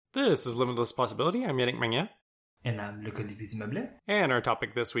This is Limitless Possibility. I'm Yannick Magnan. And I'm Luc Olivier Dumeuble. And our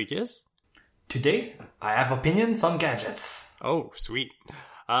topic this week is... Today, I have opinions on gadgets. Oh, sweet.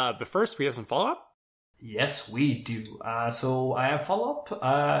 But first, we have some follow-up? Yes, we do. So I have follow-up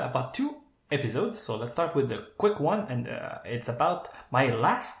about 2 episodes. So let's start with the quick one. And it's about my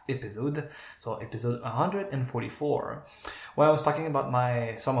last episode. So episode 144. Where I was talking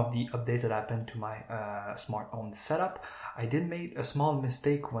about some of the updates that happened to my smart home setup. I did make a small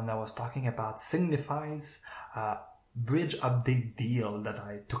mistake when I was talking about Signify's bridge update deal that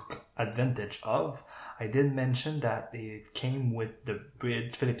I took advantage of. I did mention that it came with the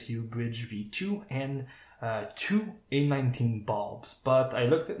Philips Hue Bridge V2 and 2 A19 bulbs. But I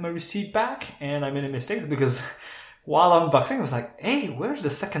looked at my receipt back and I made a mistake because while unboxing I was like, hey, where's the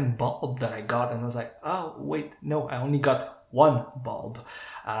second bulb that I got? And I was like, oh, wait, no, I only got one bulb.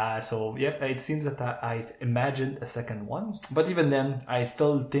 So yeah, it seems that I've imagined a second one. But even then, I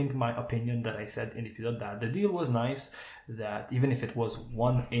still think my opinion that I said in the episode that the deal was nice, that even if it was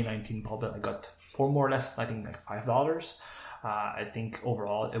one A19 bulb that I got for more or less, I think like $5, I think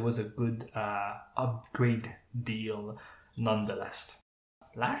overall it was a good upgrade deal nonetheless.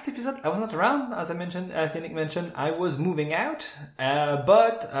 Last episode, I was not around, as Yannick mentioned, I was moving out,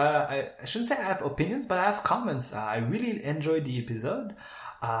 but I shouldn't say I have opinions, but I have comments. I really enjoyed the episode,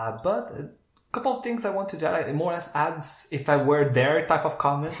 but a couple of things I want to highlight, more or less adds, if I were there type of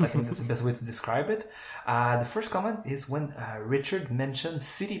comments. I think that's the best way to describe it. The first comment is when Richard mentioned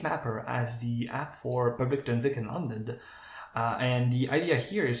Citymapper as the app for public transit in London. And the idea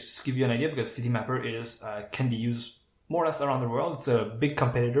here is just to give you an idea, because Citymapper can be used more or less around the world. It's a big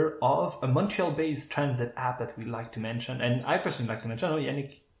competitor of a Montreal-based transit app that we like to mention. And I personally like to mention,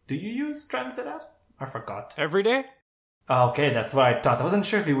 Yannick, do you use transit app? I forgot. Every day? Okay, that's what I thought. I wasn't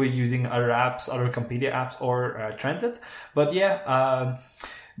sure if you were using other apps, other competitor apps, or transit. But yeah,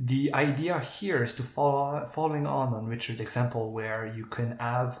 the idea here is to following on Richard's example, where you can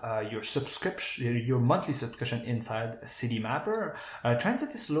have your subscription, your monthly subscription inside Citymapper.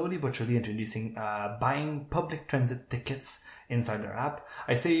 Transit is slowly but surely introducing buying public transit tickets inside their app.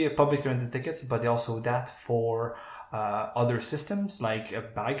 I say public transit tickets, but also that for other systems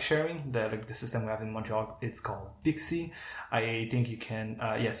like bike sharing, the system we have in Montreal, it's called Bixi. I think you can,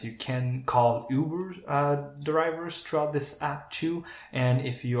 you can call Uber drivers throughout this app too. And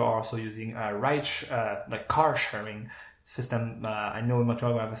if you are also using like car sharing system, I know in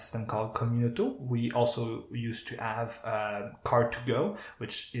Montreal we have a system called Communato. We also used to have Car2Go,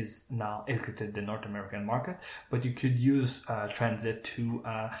 which is now exited the North American market, but you could use transit to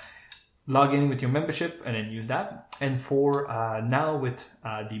log in with your membership and then use that. And for now with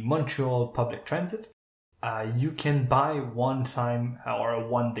the Montreal Public Transit, you can buy a one-time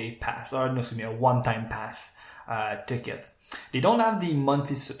pass ticket. They don't have the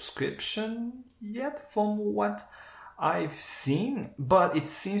monthly subscription yet from what I've seen, but it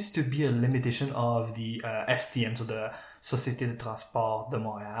seems to be a limitation of the STM, so the Société de Transport de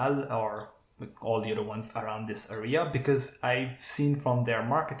Montréal, or all the other ones around this area, because I've seen from their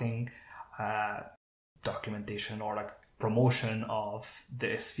marketing documentation or like promotion of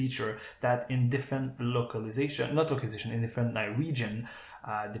this feature that in different in different region,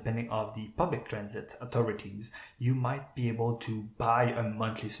 depending on the public transit authorities, you might be able to buy a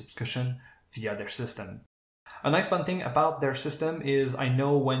monthly subscription via their system. A nice fun thing about their system is, I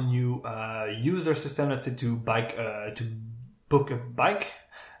know when you use their system, let's say to book a bike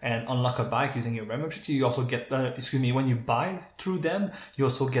and unlock a bike using your membership, you also get, when you buy through them, you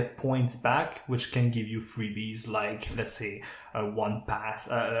also get points back, which can give you freebies like, let's say, a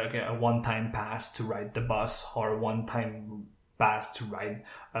one-time pass to ride the bus, or a one-time pass to ride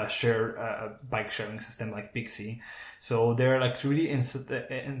a bike sharing system like Bixi. So they're like really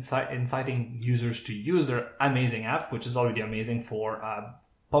inciting users to use their amazing app, which is already amazing for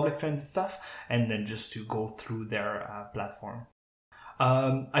public transit stuff, and then just to go through their platform.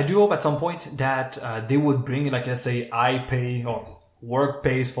 I do hope at some point that they would bring, like, let's say I pay or work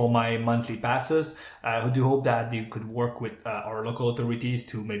pays for my monthly passes. I do hope that they could work with our local authorities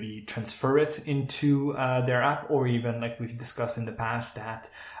to maybe transfer it into their app, or even, like we've discussed in the past, that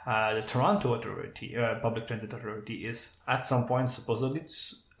the Toronto Authority, Public Transit Authority, is at some point supposedly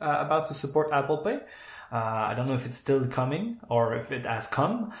about to support Apple Pay. I don't know if it's still coming or if it has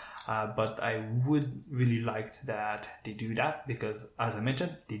come, but I would really like that they do that, because, as I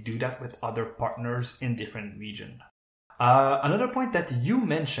mentioned, they do that with other partners in different regions. Another point that you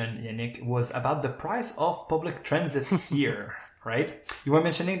mentioned, Yannick, was about the price of public transit here, right? You were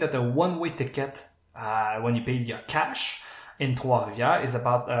mentioning that the one-way ticket, when you pay via cash in Trois-Rivières, is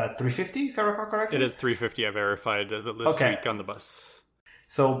about $350, if I recall correctly? It is $350. I verified this week on the bus.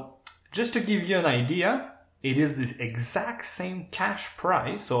 So just to give you an idea, it is the exact same cash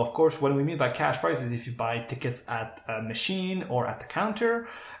price. So of course, what we mean by cash price is if you buy tickets at a machine or at the counter,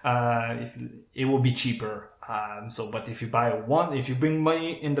 it will be cheaper. But if you if you bring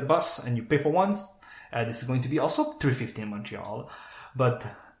money in the bus and you pay for once, this is going to be also $3.50 in Montreal. But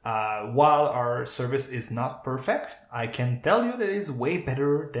while our service is not perfect, I can tell you that it is way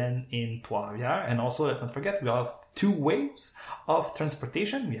better than in Trois-Rivières. And also, let's not forget, we have two ways of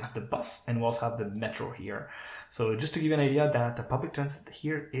transportation. We have the bus and we also have the metro here. So just to give you an idea that the public transit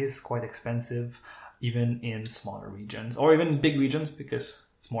here is quite expensive, even in smaller regions or even big regions, because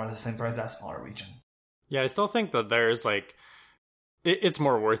it's more or less the same price as smaller region. Yeah, I still think that there's it's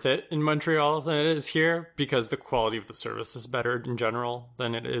more worth it in Montreal than it is here because the quality of the service is better in general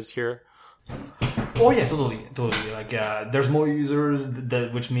than it is here. Oh yeah, totally. There's more users,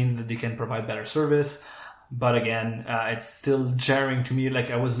 which means that they can provide better service. But again, it's still jarring to me.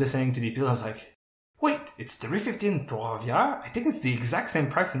 Like I was listening to the people, I was like, wait, it's $3.50 in Trois-Rivières? I think it's the exact same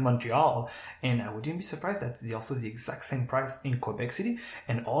price in Montreal. And I wouldn't be surprised that's also the exact same price in Quebec City.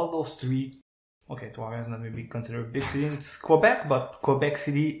 And all those three, okay, Trois-Rivières is not maybe considered a big city in Quebec, but Quebec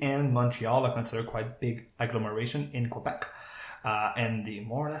City and Montreal are considered quite big agglomeration in Quebec. And they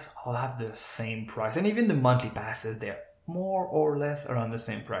more or less all have the same price. And even the monthly passes, they're more or less around the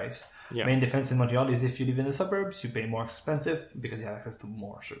same price. Yeah. Main difference in Montreal is if you live in the suburbs, you pay more expensive because you have access to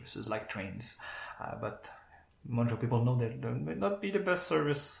more services like trains. But Montreal people know that they may not be the best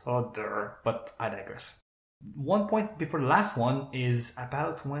service out there, but I digress. One point before the last one is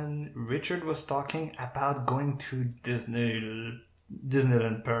about when Richard was talking about going to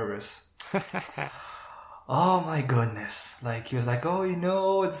Disneyland Paris. Oh my goodness. Like, he was like,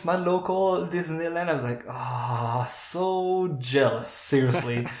 oh, it's my local Disneyland. I was like, so jealous.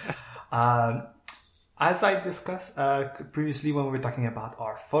 Seriously. As I discussed previously when we were talking about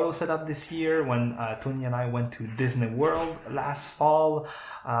our photo setup this year, when Tony and I went to Disney World last fall,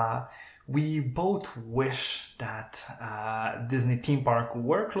 we both wish that Disney theme park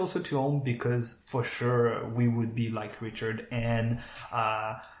were closer to home because for sure we would be like Richard and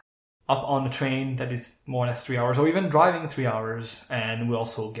up on a train that is more or less 3 hours or even driving 3 hours, and we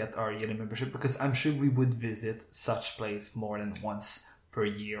also get our yearly membership because I'm sure we would visit such place more than once per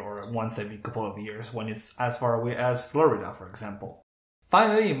year or once every couple of years when it's as far away as Florida, for example.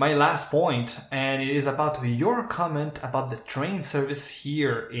 Finally, my last point, and it is about your comment about the train service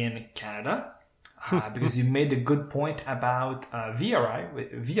here in Canada, because you made a good point about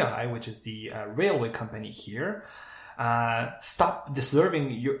VRI, which is the railway company here, stopped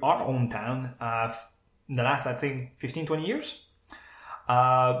deserving our hometown in the last, I think, 15, 20 years.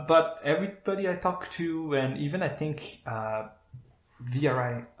 But everybody I talked to, and even I think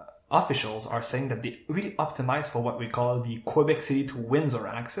VRI officials are saying that they really optimize for what we call the Quebec City to Windsor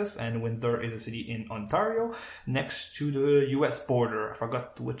axis, and Windsor is a city in Ontario next to the US border. I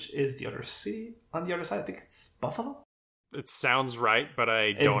forgot which is the other city on the other side. I think it's Buffalo. It sounds right, but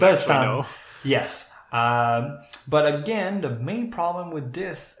I don't actually know. Yes. But again, the main problem with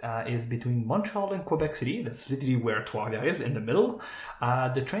this is between Montreal and Quebec City. That's literally where Trois-Rivières is, in the middle.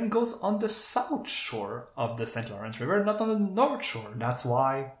 The train goes on the south shore of the St. Lawrence River, not on the north shore. That's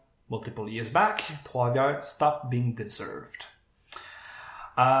why multiple years back, Trois-Rivières stopped being deserved.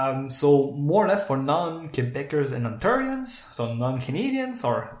 So more or less for non-Quebecers and Ontarians, so non-Canadians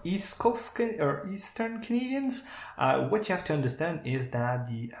or East Coast or Eastern Canadians, what you have to understand is that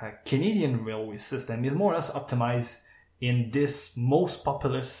the Canadian railway system is more or less optimized in this most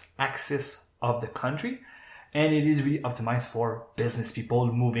populous axis of the country, and it is really optimized for business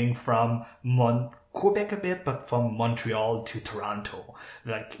people moving from Quebec a bit, but from Montreal to Toronto.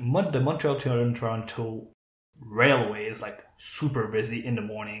 Like the Montreal to Toronto railway is like super busy in the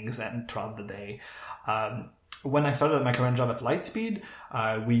mornings and throughout the day. When I started my current job at Lightspeed,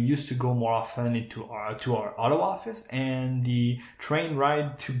 we used to go more often to our Ottawa office, and the train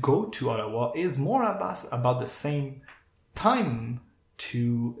ride to go to Ottawa is more about the same time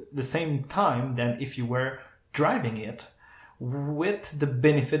than if you were driving it, with the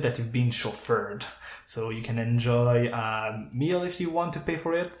benefit that you've been chauffeured. So you can enjoy a meal if you want to pay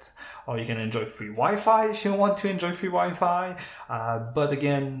for it, or you can enjoy free Wi-Fi if you want to enjoy free Wi-Fi. But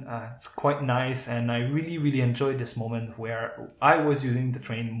again, it's quite nice, and I really, really enjoyed this moment where I was using the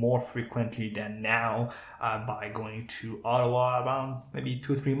train more frequently than now by going to Ottawa around maybe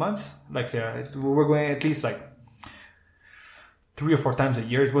 2-3 months. We're going at least 3 or 4 times a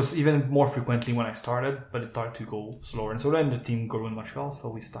year. It was even more frequently when I started, but it started to go slower. And so then the team grew in Montreal, so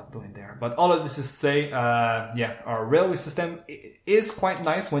we stopped doing there. But all of this is to say, our railway system is quite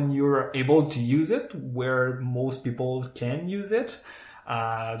nice when you're able to use it, where most people can use it.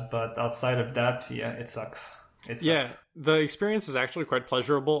 But outside of that, yeah, it sucks. Yeah, the experience is actually quite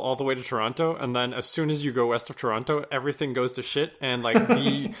pleasurable all the way to Toronto, and then as soon as you go west of Toronto, everything goes to shit, and like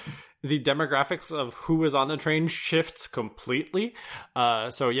the demographics of who is on the train shifts completely.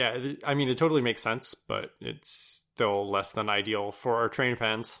 So yeah, I mean, it totally makes sense, but it's still less than ideal for our train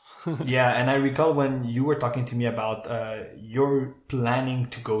fans. Yeah, and I recall when you were talking to me about you're planning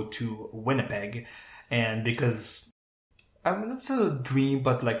to go to Winnipeg, and because I mean, it's a dream,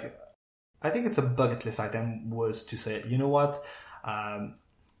 but like I think it's a bucket list item was to say, you know what,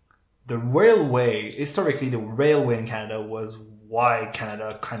 the railway, historically the railway in Canada was why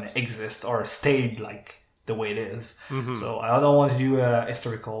Canada kind of exists or stayed like the way it is. Mm-hmm. So I don't want to do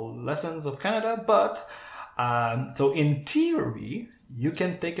historical lessons of Canada, but so in theory, you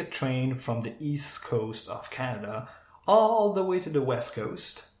can take a train from the east coast of Canada all the way to the west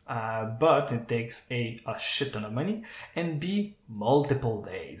coast. But it takes a shit ton of money and B, multiple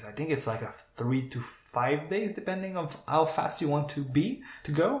days. I think it's like a 3 to 5 days depending on how fast you want to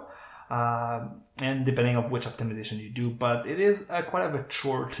go. And depending on which optimization you do, but it is quite of a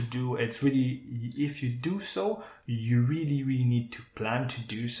chore to do. It's really, if you do so, you really, really need to plan to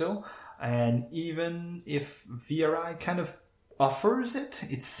do so. And even if VRI kind of offers it,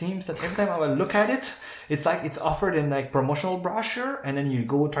 it seems that every time I would look at it, it's like it's offered in like promotional brochure, and then you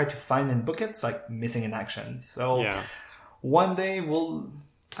go try to find and book it, it's like missing in action. So yeah.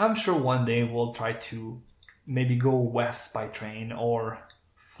 I'm sure one day we'll try to maybe go west by train or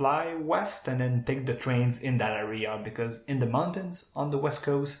fly west and then take the trains in that area, because in the mountains on the west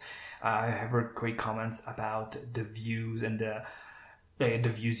coast, I have heard great comments about the views and the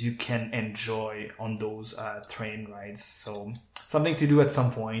views you can enjoy on those train rides. So something to do at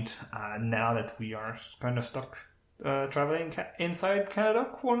some point now that we are kind of stuck traveling inside Canada,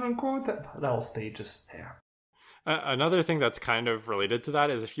 quote unquote. That'll stay just there. Another thing that's kind of related to that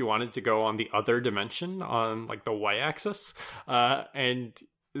is if you wanted to go on the other dimension on like the y-axis, and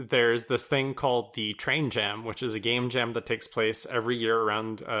there's this thing called the Train Jam, which is a game jam that takes place every year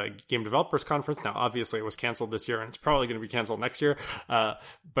around Game Developers Conference. Now, obviously, it was canceled this year, and it's probably going to be canceled next year.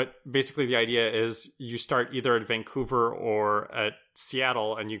 But basically, the idea is you start either at Vancouver or at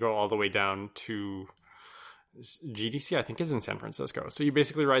Seattle, and you go all the way down to GDC, I think, is in San Francisco. So you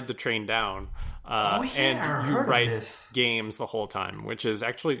basically ride the train down, and you write games the whole time, which is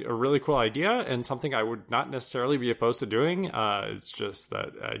actually a really cool idea and something I would not necessarily be opposed to doing. It's just that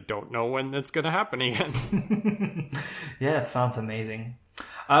I don't know when it's going to happen again. Yeah, it sounds amazing.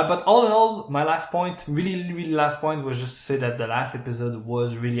 But all in all, my last point, really last point, was just to say that the last episode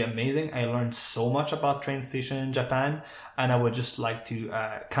was really amazing. I learned so much about train station in Japan, and I would just like to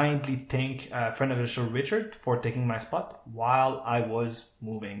kindly thank friend of the show, Richard, for taking my spot while I was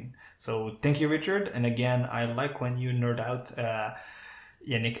moving. So thank you, Richard. And again, I like when you nerd out,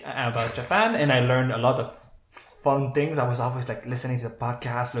 Yannick, about Japan, and I learned a lot of fun things. I was always like listening to the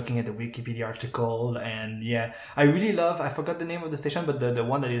podcast, looking at the Wikipedia article, and yeah, I really love, I forgot the name of the station, but the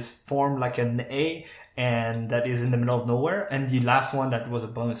one that is formed like an A and that is in the middle of nowhere, and the last one that was a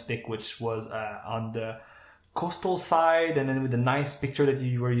bonus pick, which was on the coastal side, and then with the nice picture that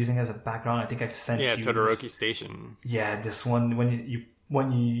you were using as a background. I think I've sent you. Yeah, Todoroki Station. Yeah, this one,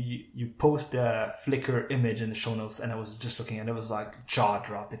 when you post the Flickr image in the show notes, and I was just looking, and it was like jaw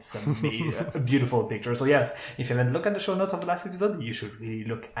drop. It's a beautiful picture. So yes, if you haven't looked at the show notes of the last episode, you should really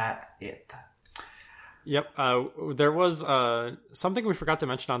look at it. Yep. There was something we forgot to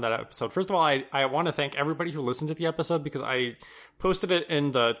mention on that episode. First of all, I want to thank everybody who listened to the episode, because I posted it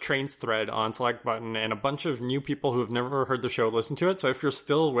in the trains thread on Select Button, and a bunch of new people who have never heard the show listened to it. So if you're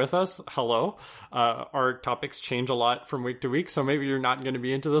still with us, hello. Our topics change a lot from week to week, so maybe you're not going to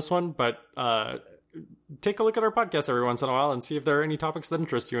be into this one, but take a look at our podcast every once in a while and see if there are any topics that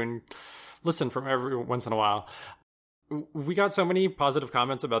interest you, and listen from every once in a while. We got so many positive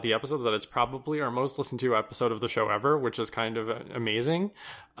comments about the episode that it's probably our most listened to episode of the show ever, which is kind of amazing.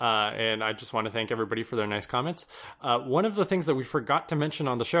 And I just want to thank everybody for their nice comments. One of the things that we forgot to mention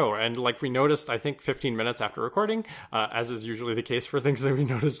on the show, and like we noticed, I think 15 minutes after recording, as is usually the case for things that we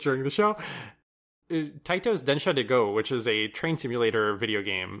noticed during the show, Taito's Densha de Go, which is a train simulator video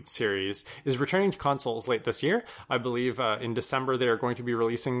game series, is returning to consoles late this year. I believe in December they are going to be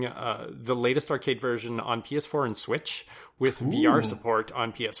releasing the latest arcade version on PS4 and Switch with VR support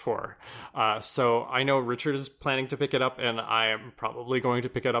on PS4. So I know Richard is planning to pick it up, and I am probably going to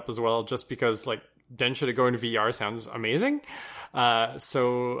pick it up as well, just because like Densha de Go in VR sounds amazing.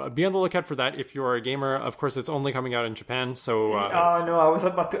 So be on the lookout for that if you are a gamer. Of course, it's only coming out in Japan, so... oh, no, I was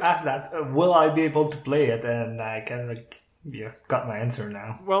about to ask that. Will I be able to play it? And I can, like, Yeah, got my answer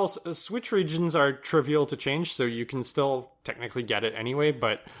now. Well, Switch regions are trivial to change, so you can still technically get it anyway,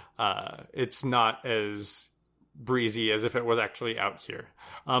 but it's not as breezy as if it was actually out here.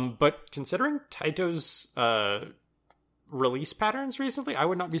 But considering Taito's release patterns recently, I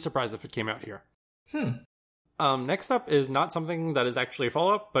would not be surprised if it came out here. Next up is not something that is actually a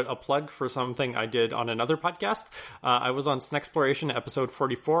follow-up, but a plug for something I did on another podcast. I was on Snexploration episode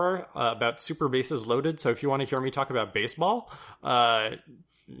 44 about Super Bases Loaded, so if you want to hear me talk about baseball, go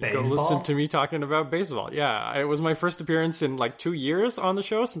listen to me talking about baseball. Yeah, it was my first appearance in like 2 years on the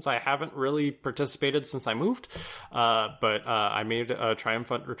show, since I haven't really participated since I moved. But I made a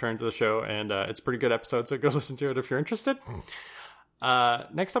triumphant return to the show, and it's a pretty good episode, so go listen to it if you're interested.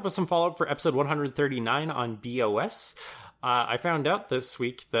 Next up is some follow-up for episode 139 on BOS. I found out this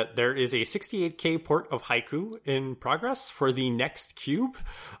week that there is a 68K port of Haiku in progress for the next cube.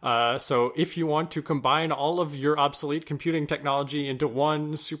 So if you want to combine all of your obsolete computing technology into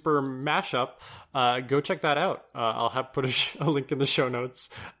one super mashup, go check that out. I'll have put a link in the show notes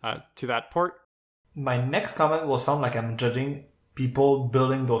to that port. My next comment will sound like I'm judging people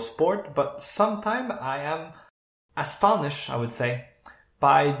building those ports, but sometimes I am astonished, I would say,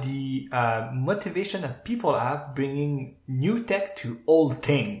 by the motivation that people have bringing new tech to old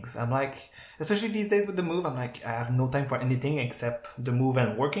things. I'm like, especially these days with the move, I'm like, I have no time for anything except the move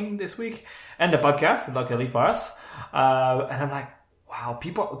and working this week and the podcast, luckily for us. And I'm like, wow,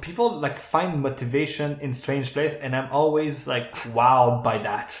 people like find motivation in strange place, and I'm always like wowed by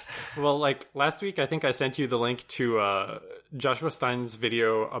that. Well, like last week, I think I sent you the link to Joshua Stein's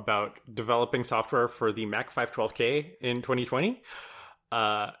video about developing software for the Mac 512K in 2020.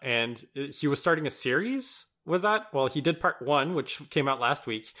 And he was starting a series with that. Well, he did part 1, which came out last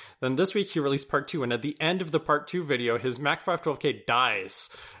week. Then this week he released part 2. And at the end of the part 2 video, his Mac 512K dies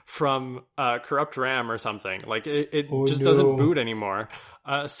from corrupt RAM or something. Like it doesn't boot anymore.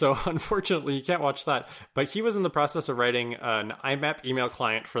 So unfortunately, you can't watch that. But he was in the process of writing an IMAP email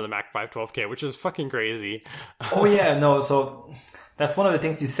client for the Mac 512K, which is fucking crazy. Oh yeah, no. So that's one of the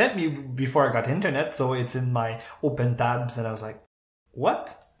things you sent me before I got internet. So it's in my open tabs, and I was like,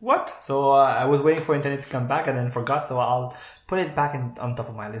 what? So I was waiting for internet to come back and then forgot. So I'll put it back on top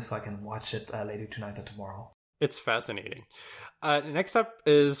of my list so I can watch it later tonight or tomorrow. It's fascinating. Next up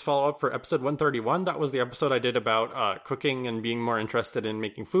is follow-up for episode 131. That was the episode I did about cooking and being more interested in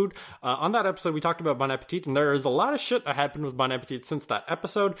making food. On that episode, we talked about Bon Appetit, and there is a lot of shit that happened with Bon Appetit since that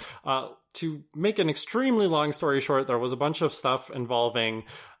episode. To make an extremely long story short, there was a bunch of stuff involving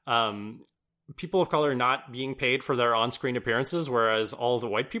people of color not being paid for their on-screen appearances, whereas all the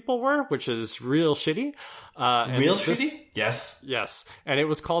white people were, which is real shitty. Shitty? Yes. And it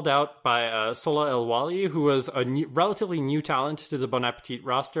was called out by Sola El Wali, who was a relatively new talent to the Bon Appetit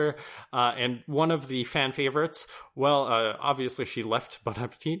roster, and one of the fan favorites. Well, obviously she left Bon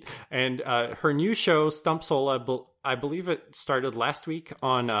Appetit, and her new show, Stump Sola, I believe it started last week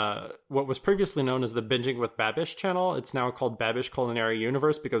on what was previously known as the Binging with Babish channel. It's now called Babish Culinary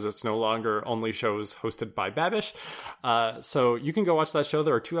Universe because it's no longer only shows hosted by Babish. So you can go watch that show.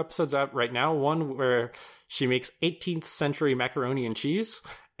 There are 2 episodes out right now. One where she makes 18th century macaroni and cheese,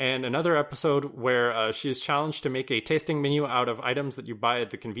 and another episode where she is challenged to make a tasting menu out of items that you buy at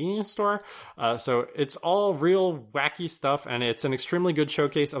the convenience store. So it's all real wacky stuff, and it's an extremely good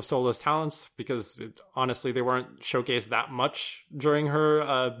showcase of Sola's talents because honestly, they weren't showcased that much during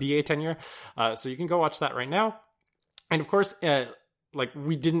her BA tenure. So you can go watch that right now. And of course, like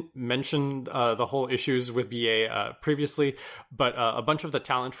we didn't mention the whole issues with BA previously, but a bunch of the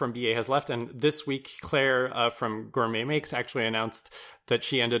talent from BA has left. And this week, Claire from Gourmet Makes actually announced that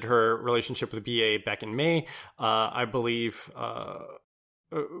she ended her relationship with BA back in May. I believe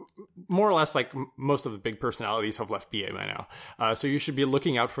more or less like most of the big personalities have left BA by now. So you should be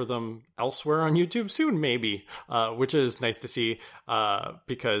looking out for them elsewhere on YouTube soon, maybe, which is nice to see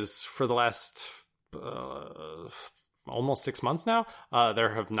because for the last almost 6 months now,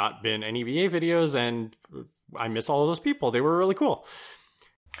 there have not been any BA videos, and I miss all of those people. They were really cool.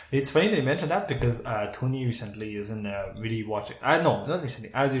 It's funny that you mentioned that because Tony recently isn't really watching. No, not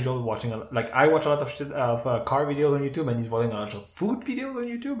recently. As usual, watching I watch a lot of shit of car videos on YouTube, and he's watching a lot of food videos on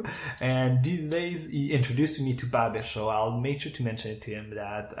YouTube. And these days, he introduced me to Babish, so I'll make sure to mention it to him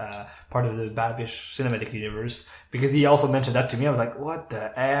that part of the Babish cinematic universe, because he also mentioned that to me. I was like, what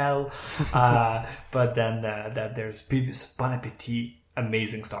the hell? But then that there's previous Bon Appetit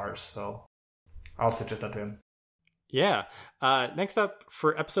amazing stars, so I'll suggest that to him. Yeah. Next up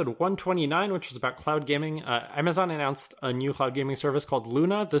for episode 129, which was about cloud gaming, Amazon announced a new cloud gaming service called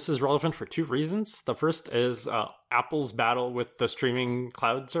Luna. This is relevant for two reasons. The first is Apple's battle with the streaming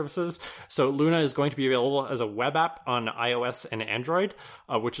cloud services. So Luna is going to be available as a web app on iOS and Android,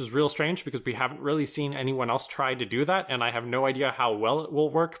 which is real strange because we haven't really seen anyone else try to do that. And I have no idea how well it will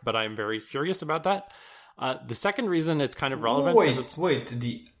work, but I'm very curious about that. The second reason it's kind of relevant is it's...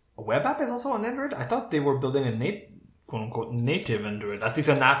 the web app is also on Android? I thought they were building a quote-unquote native Android, at least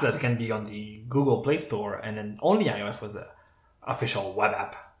an app that can be on the Google Play Store, and then only iOS was an official web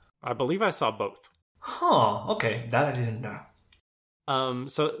app. I believe I saw both. Huh, okay, that I didn't know.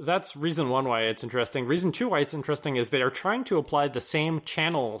 So that's reason one why it's interesting. Reason two why it's interesting is they are trying to apply the same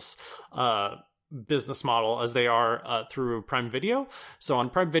channels business model as they are through Prime Video. So on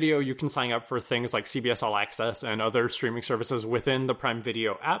Prime Video, you can sign up for things like CBS All Access and other streaming services within the Prime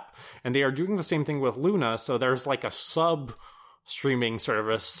Video app. And they are doing the same thing with Luna. So there's like a sub streaming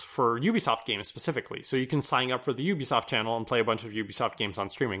service for Ubisoft games specifically. So you can sign up for the Ubisoft channel and play a bunch of Ubisoft games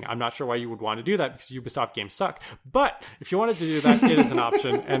on streaming. I'm not sure why you would want to do that because Ubisoft games suck. But if you wanted to do that, it is an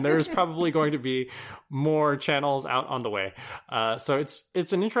option. And there's probably going to be more channels out on the way. So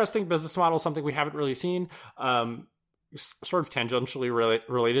it's an interesting business model, something we haven't really seen. Sort of tangentially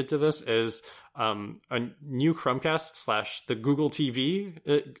related to this is a new Chromecast / the Google TV.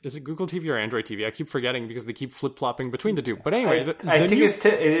 Is it Google TV or Android TV? I keep forgetting because they keep flip-flopping between the two. But anyway, I think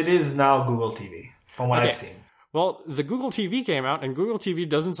it is now Google TV, from what I've seen. Well, the Google TV came out, and Google TV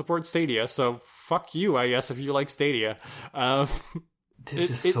doesn't support Stadia, so fuck you, I guess, if you like Stadia.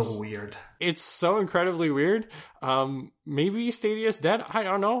 This is so weird. It's so incredibly weird. Maybe Stadia's dead, I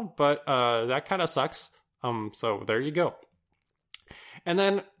don't know, but that kind of sucks. So there you go. And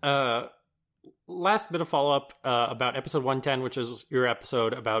then last bit of follow-up about episode 110, which is your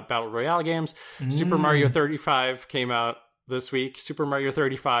episode about Battle Royale games. Super Mario 35 came out this week. Super Mario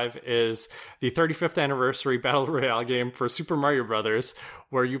 35 is the 35th anniversary Battle Royale game for Super Mario Brothers,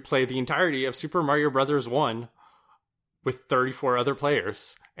 where you play the entirety of Super Mario Brothers 1 with 34 other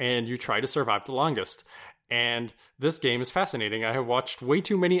players, and you try to survive the longest. And this game is fascinating. I have watched way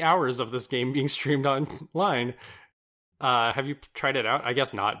too many hours of this game being streamed online. Have you tried it out? I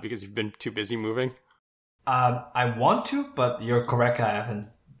guess not, because you've been too busy moving. I want to, but you're correct. I haven't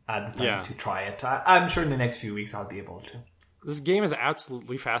had the time to try it. I'm sure in the next few weeks I'll be able to. This game is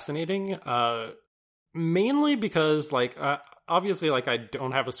absolutely fascinating. Mainly because, obviously, I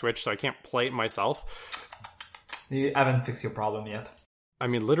don't have a Switch, so I can't play it myself. You haven't fixed your problem yet. I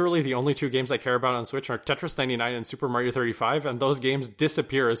mean, literally the only two games I care about on Switch are Tetris 99 and Super Mario 35, and those games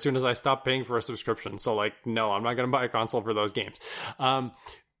disappear as soon as I stop paying for a subscription. So, no, I'm not going to buy a console for those games.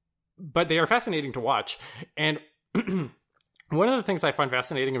 But they are fascinating to watch. And one of the things I find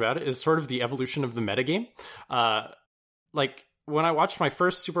fascinating about it is sort of the evolution of the metagame. When I watched my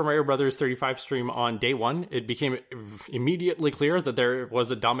first Super Mario Bros. 35 stream on day one, it became immediately clear that there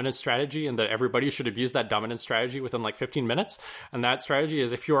was a dominant strategy and that everybody should have used that dominant strategy within 15 minutes. And that strategy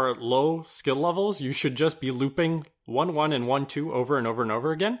is if you are low skill levels, you should just be looping 1-1 and 1-2 over and over and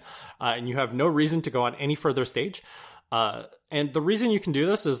over again. And you have no reason to go on any further stage. And the reason you can do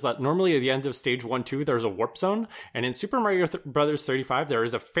this is that normally at the end of stage 1-2, there's a warp zone. And in Super Mario Bros. 35, there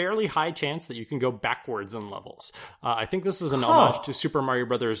is a fairly high chance that you can go backwards in levels. I think this is an homage to Super Mario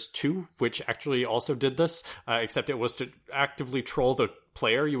Bros. 2, which actually also did this, except it was to actively troll the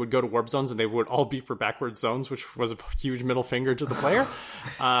player. You would go to warp zones and they would all be for backwards zones, which was a huge middle finger to the player.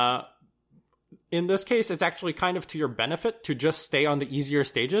 In this case, it's actually kind of to your benefit to just stay on the easier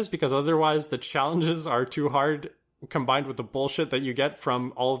stages, because otherwise the challenges are too hard, combined with the bullshit that you get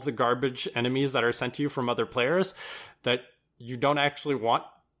from all of the garbage enemies that are sent to you from other players, that you don't actually want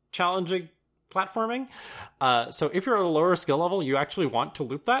challenging platforming. So if you're at a lower skill level, you actually want to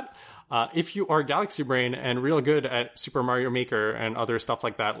loop that. If you are Galaxy Brain and real good at Super Mario Maker and other stuff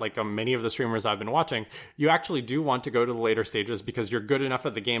like that, many of the streamers I've been watching, you actually do want to go to the later stages because you're good enough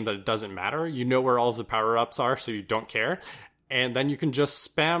at the game that it doesn't matter. You know where all of the power-ups are, so you don't care. And then you can just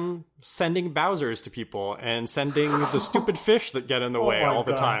spam sending Bowsers to people and sending the stupid fish that get in the way all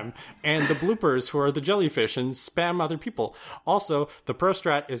the time. And the bloopers who are the jellyfish and spam other people. Also, the pro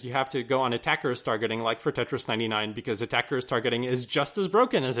strat is you have to go on attackers targeting like for Tetris 99 because attackers targeting is just as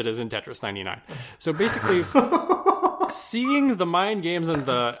broken as it is in Tetris 99. So basically, seeing the mind games and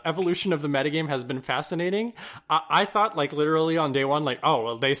the evolution of the metagame has been fascinating. I thought literally on day one,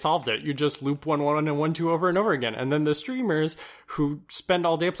 they solved it. You just loop 1-1 and 1-2 over and over again. And then the streamers who spend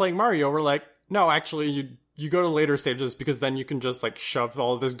all day playing Mario were like, no, actually you go to later stages because then you can just shove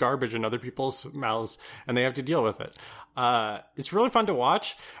all of this garbage in other people's mouths and they have to deal with it. It's really fun to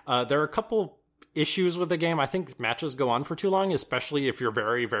watch. There are a couple issues with the game. I think matches go on for too long, especially if you're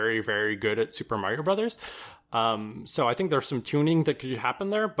very, very, very good at Super Mario Brothers. So I think there's some tuning that could happen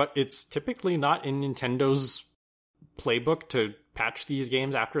there, but it's typically not in Nintendo's playbook to patch these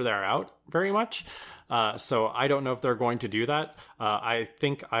games after they're out very much. So I don't know if they're going to do that. I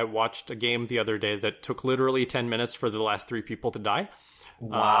think I watched a game the other day that took literally 10 minutes for the last 3 people to die.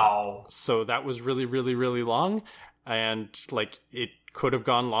 Wow. So that was really, really, really long. And like it could have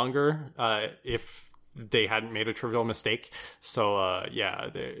gone longer if they hadn't made a trivial mistake. So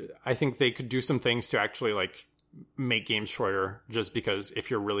I think they could do some things to actually like make games shorter, just because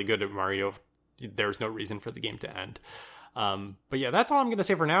if you're really good at Mario, there's no reason for the game to end. But yeah, that's all I'm going to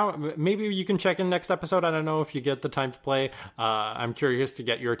say for now. Maybe you can check in next episode. I don't know if you get the time to play. I'm curious to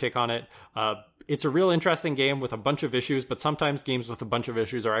get your take on it. It's a real interesting game with a bunch of issues, but sometimes games with a bunch of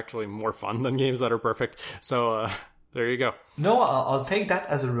issues are actually more fun than games that are perfect. So there you go. No, I'll take that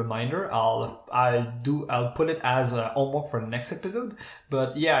as a reminder. I'll put it as homework for the next episode.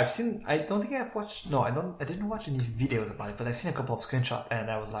 But yeah, I didn't watch any videos about it, but I've seen a couple of screenshots, and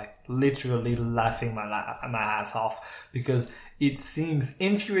I was like literally laughing my ass off, because it seems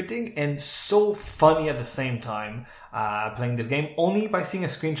infuriating and so funny at the same time. Playing this game only by seeing a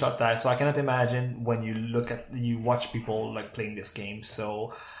screenshot that, so I cannot imagine when you watch people like playing this game.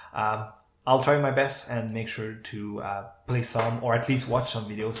 So I'll try my best and make sure to play some, or at least watch some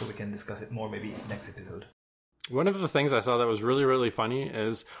videos, so we can discuss it more maybe next episode. One of the things I saw that was really, really funny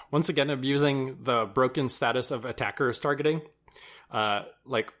is, once again, abusing the broken status of attackers targeting.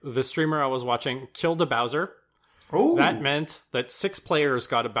 Like, the streamer I was watching killed a Bowser. Ooh. That meant that 6 players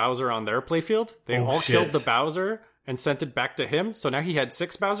got a Bowser on their playfield. They all killed the Bowser and sent it back to him. So now he had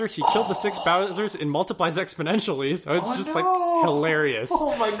 6 Bowsers. He killed the 6 Bowsers and multiplies exponentially. So it's like hilarious.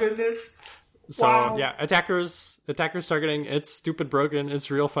 Oh my goodness. So wow. Yeah, attackers targeting. It's stupid broken.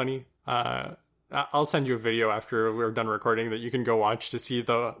 It's real funny. I'll send you a video after we're done recording that you can go watch to see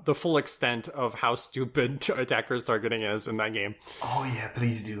the full extent of how stupid attackers targeting is in that game. Oh yeah,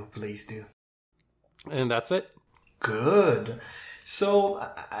 please do. And that's it. Good. So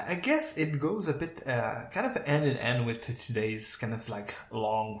I guess it goes a bit kind of end in end with today's kind of like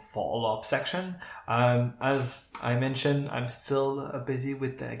long follow-up section. As I mentioned, I'm still busy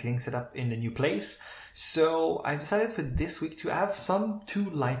with getting set up in the new place. So I decided for this week to have some 2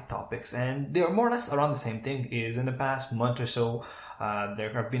 light topics, and they are more or less around the same thing. Is in the past month or so,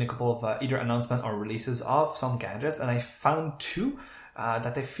 there have been a couple of either announcements or releases of some gadgets, and I found 2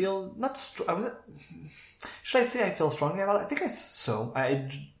 that I feel should I say I feel strongly about? I think let's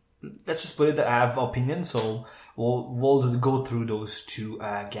just put it that I have opinions, so we'll go through those 2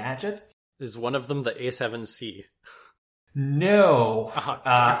 gadgets. Is one of them the A7C? No.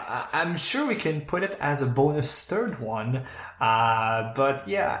 I'm sure we can put it as a bonus 3rd one. But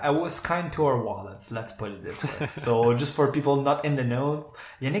yeah, I was kind to our wallets, let's put it this way. So just for people not in the know,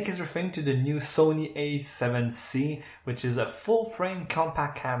 Yannick is referring to the new Sony A7C, which is a full-frame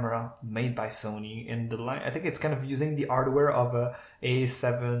compact camera made by Sony in the line. I think it's kind of using the hardware of a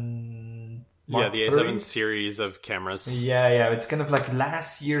A7 Mark the A7 series of cameras. Yeah. It's kind of like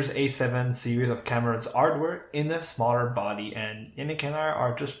last year's A7 series of cameras hardware in a smaller body, and Yannick and I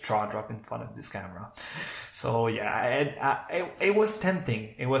are just jaw-drop in front of this camera. So yeah, it was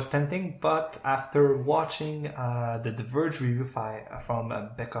tempting. It was tempting, but after watching the Verge review from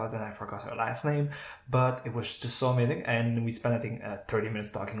Becca's, and I forgot her last name, but it was just so amazing, and we spent I think 30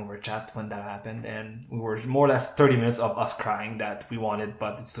 minutes talking over chat when that happened, and we were more or less 30 minutes of us crying that we wanted,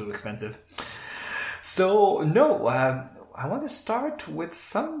 but it's too expensive. So no, I want to start with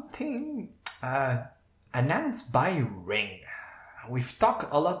something announced by Ring. We've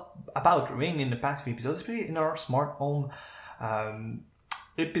talked a lot about Ring in the past few episodes, especially in our smart home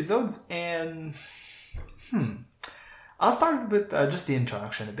episodes, and I'll start with just the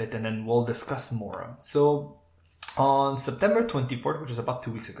introduction a bit, and then we'll discuss more. So on September 24th, which is about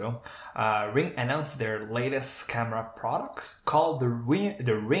 2 weeks ago, Ring announced their latest camera product called the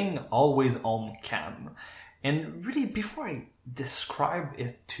Ring Always On Cam. And really, before I describe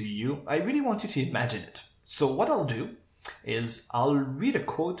it to you, I really want you to imagine it. So what I'll do is I'll read a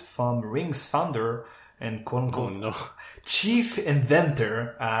quote from Ring's founder and quote-unquote chief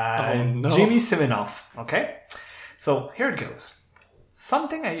inventor, Jimmy Siminoff. Okay? So here it goes.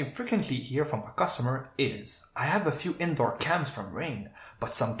 Something I frequently hear from a customer is, I have a few indoor cams from Ring,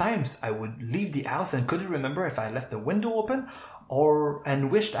 but sometimes I would leave the house and couldn't remember if I left the window open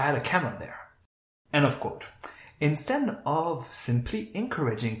and wished I had a camera there. End of quote. Instead of simply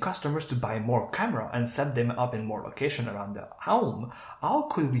encouraging customers to buy more camera and set them up in more locations around the home, how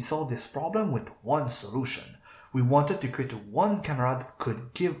could we solve this problem with one solution? We wanted to create one camera that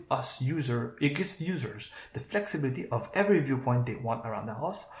could give users the flexibility of every viewpoint they want around the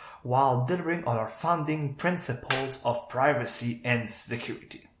house, while delivering on our founding principles of privacy and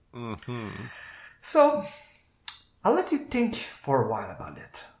security. Mm-hmm. So, I'll let you think for a while about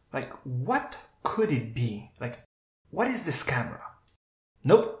it. Like, what could it be? Like, what is this camera?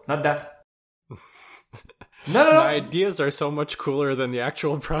 Nope, not that. No. My ideas are so much cooler than the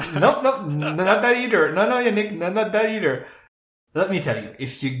actual product. Nope, not that either. No, Yannick, not that either. Let me tell you,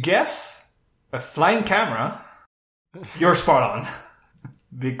 if you guess a flying camera, you're spot on.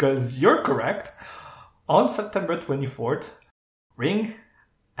 Because you're correct. On September 24th, Ring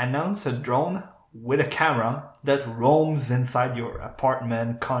announced a drone with a camera that roams inside your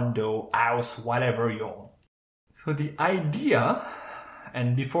apartment, condo, house, whatever you own. So the idea,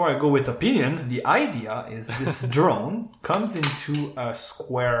 and before I go with opinions, the idea is this drone comes into a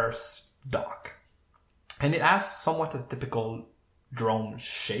square dock. And it has somewhat a typical drone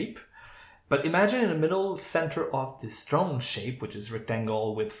shape. But imagine in the middle center of this drone shape, which is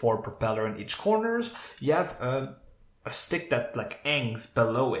rectangle with 4 propeller in each corners, you have a stick that like hangs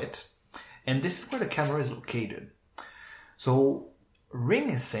below it. And this is where the camera is located. So Ring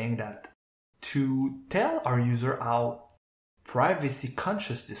is saying that to tell our user how privacy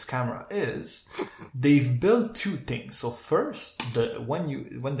conscious this camera is, they've built 2 things. So first, when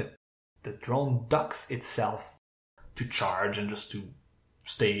the drone docks itself to charge and just to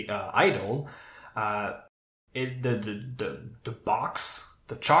stay idle, the box,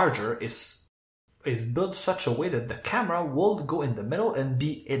 the charger is built such a way that the camera will go in the middle and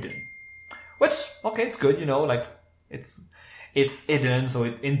be hidden. Which, okay, it's good, like it's hidden, so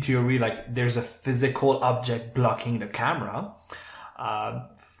in theory, like there's a physical object blocking the camera.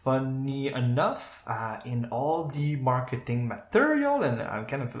 Funny enough, in all the marketing material, and I'm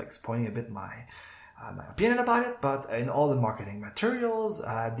kind of like spoiling a bit my opinion about it, but in all the marketing materials,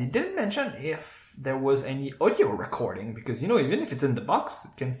 they didn't mention if there was any audio recording, because, even if it's in the box,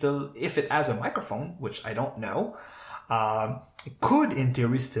 it can still, if it has a microphone, which I don't know, it could, in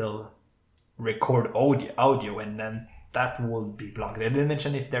theory, still record audio, and then that will be blocked. They didn't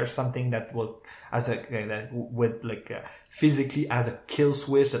mention if there's something that will, physically as a kill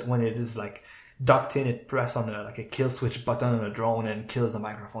switch, that when it is like docked in, it press on a kill switch button on a drone and kills the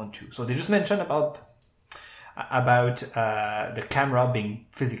microphone too. So they just mentioned about the camera being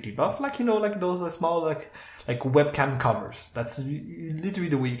physically buffed, like those small like webcam covers. That's literally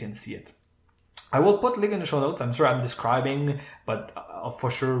the way you can see it. I will put link in the show notes. I'm sure I'm describing, but for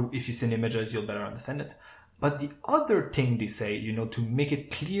sure, if you see the images, you'll better understand it. But the other thing they say, to make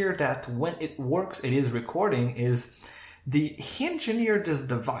it clear that when it works, it is recording, is they engineered this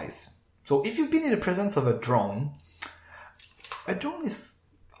device. So if you've been in the presence of a drone is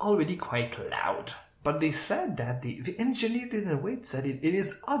already quite loud. But they said that they engineered it in a way that it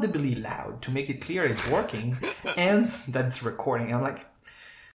is audibly loud to make it clear it's working and that it's recording. I'm like,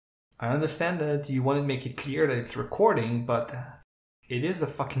 I understand that you want to make it clear that it's recording, but it is a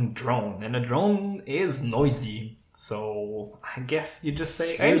fucking drone, and a drone is noisy. So I guess you just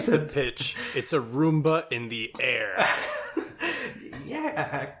say, here's the pitch. It's a Roomba in the air.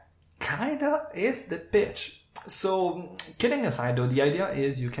 Yeah, kinda is the pitch. So, kidding aside though, the idea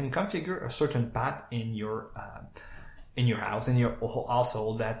is you can configure a certain path in your house, in your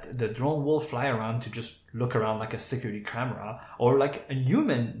household, that the drone will fly around to just look around like a security camera, or like a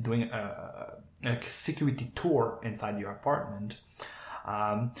human doing a security tour inside your apartment.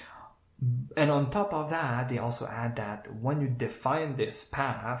 And on top of that, they also add that when you define this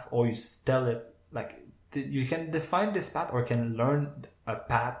path, or you tell it, like, you can define this path or can learn a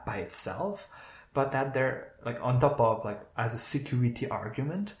path by itself, but that they're like on top of, like, as a security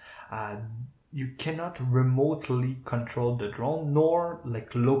argument, you cannot remotely control the drone, nor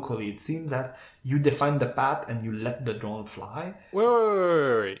like locally. It seems that you define the path and you let the drone fly.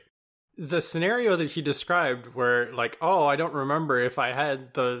 Wait. The scenario that he described where, like, oh, I don't remember if I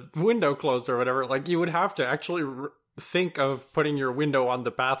had the window closed or whatever, like, you would have to actually think of putting your window on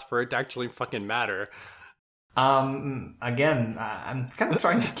the path for it to actually fucking matter. Again, I'm kind of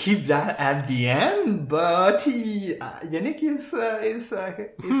trying to keep that at the end, but Yannick is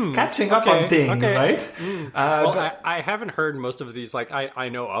catching up on things, right? Well, I haven't heard most of these. Like, I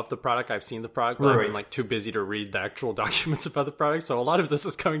know of the product, I've seen the product, but I've been like too busy to read the actual documents about the product, so a lot of this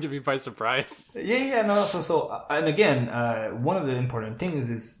is coming to me by surprise. No. So, and again, one of the important things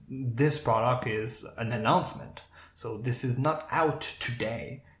is this product is an announcement. So this is not out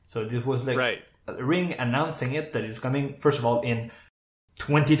today. So this was like, right. Ring announcing it, that is coming, first of all, in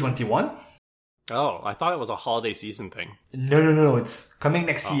 2021. Oh, I thought it was a holiday season thing. No. It's coming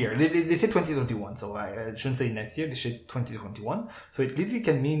next year. They say 2021, so I shouldn't say next year. They say 2021. So it literally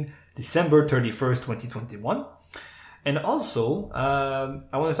can mean December 31st, 2021. And also,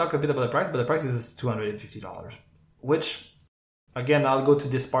 I want to talk a bit about the price, but the price is $250, which, again, I'll go to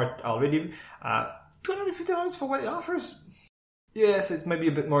this part already. $250 for what it offers? Yes, it may be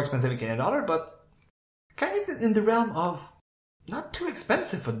a bit more expensive in Canadian dollar, but kind of in the realm of not too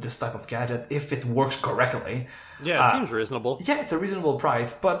expensive for this type of gadget if it works correctly. Yeah, it seems reasonable. Yeah, it's a reasonable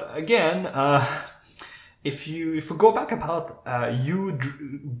price, but again, if we go back about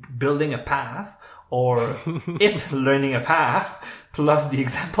building a path or it learning a path, plus the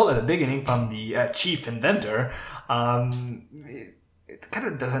example at the beginning from the chief inventor, it kind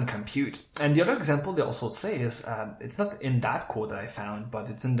of doesn't compute. And the other example they also say is, it's not in that quote that I found, but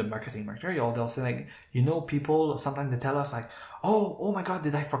it's in the marketing material. They'll say like, people sometimes they tell us like, oh my god,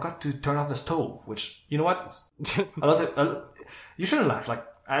 I forgot to turn off the stove, which, you know what? You shouldn't laugh. Like,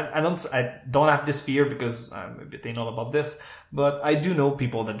 I don't have this fear because I'm a bit anal about this, but I do know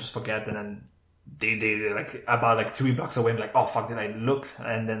people that just forget and then they like about like 3 blocks away, like, oh fuck, did I look?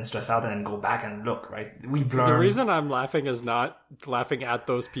 And then stress out and then go back and look, right? We've learned. The reason I'm laughing is not laughing at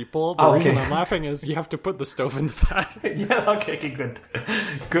those people. The reason I'm laughing is you have to put the stove in the path. Yeah, okay,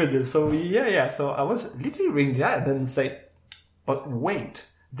 good. So yeah. So I was literally reading that and then say, but wait,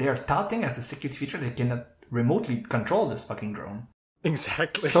 they are touting as a security feature they cannot remotely control this fucking drone.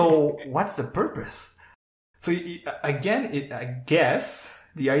 Exactly. So what's the purpose? So again, I guess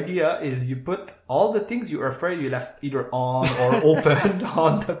the idea is you put all the things you are afraid you left either on or open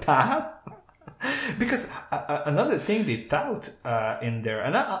on the path. Because another thing they tout in there,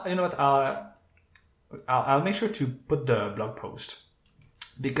 and you know what, I'll make sure to put the blog post.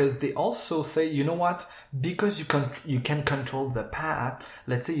 Because they also say, you know what, because you can control the path,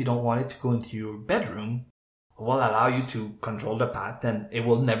 let's say you don't want it to go into your bedroom, will allow you to control the path, then it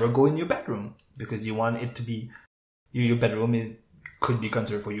will never go in your bedroom. Because you want it to be, your bedroom could be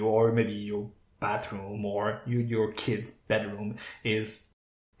considered for you, or maybe your bathroom or your kid's bedroom is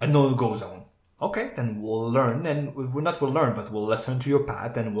a no-go zone. Okay, then we'll learn, and we'll listen to your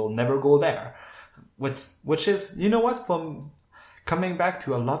path and we'll never go there. Which is, you know what, from coming back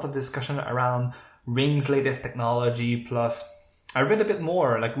to a lot of discussion around Ring's latest technology, plus I read a bit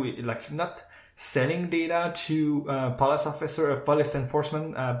more, not selling data to police officer, police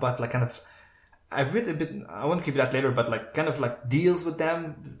enforcement, but like kind of, I've read a bit, I want to keep that later, but like kind of like deals with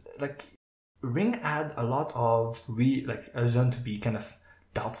them. Like Ring had a lot of reason to be kind of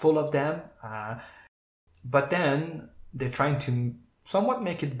doubtful of them, but then they're trying to somewhat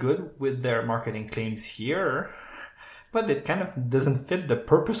make it good with their marketing claims here, but it kind of doesn't fit the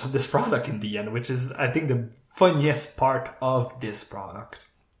purpose of this product in the end, which is, I think, the funniest part of this product.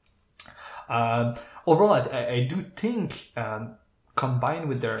 Overall, I do think, combined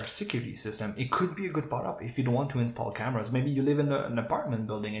with their security system, it could be a good product if you don't want to install cameras. Maybe you live in an apartment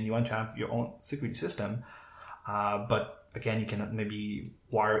building and you want to have your own security system, but again, you cannot maybe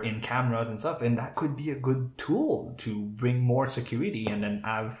wire in cameras and stuff, and that could be a good tool to bring more security and then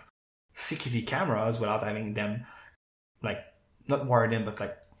have security cameras without having them not wired in,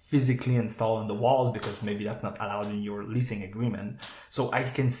 but physically installed on the walls, because maybe that's not allowed in your leasing agreement. So I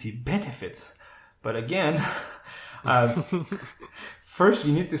can see benefits, but again, first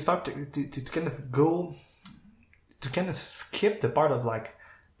you need to start to kind of go to kind of skip the part of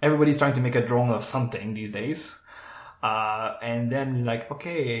everybody's trying to make a drone of something these days, and then it's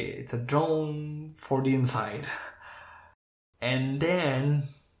okay, it's a drone for the inside, and then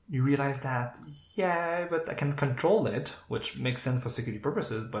you realize that, yeah, but I can control it, which makes sense for security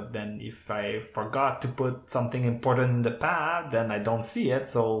purposes. But then if I forgot to put something important in the path, then I don't see it.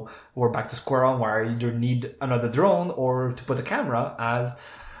 So we're back to square one, where I either need another drone or to put a camera, as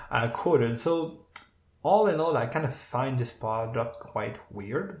quoted. So all in all, I kind of find this product quite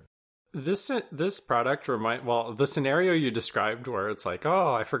weird. This product the scenario you described where it's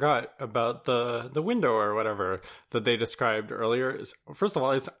oh, I forgot about the window or whatever that they described earlier, is, first of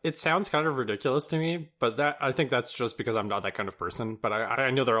all, it sounds kind of ridiculous to me, but I think that's just because I'm not that kind of person. But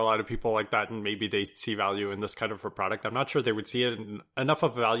I know there are a lot of people like that, and maybe they see value in this kind of a product. I'm not sure they would see it enough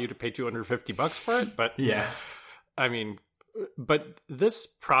of value to pay $250 for it, but yeah, I mean, but this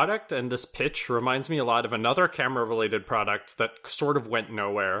product and this pitch reminds me a lot of another camera related product that sort of went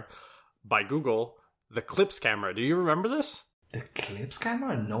nowhere by Google, the Clips camera. Do you remember this? The Clips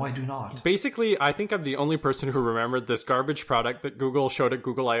camera? No, I do not. Basically, I think I'm the only person who remembered this garbage product that Google showed at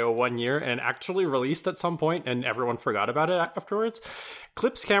Google I/O one year and actually released at some point, and everyone forgot about it afterwards.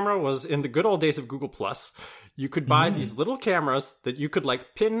 Clips camera was in the good old days of Google Plus. You could buy these little cameras that you could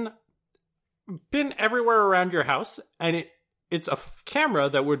pin been everywhere around your house, and it's a camera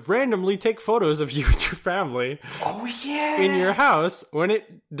that would randomly take photos of you and your family Oh yeah. in your house when it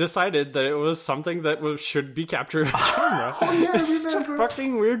decided that it was something that should be captured on camera. Yeah, It's such a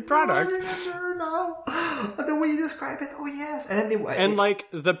fucking weird product. I remember now. The way you describe it. Oh yes. And then And like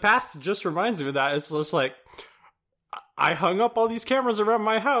the path just reminds me of that. It's just like I hung up all these cameras around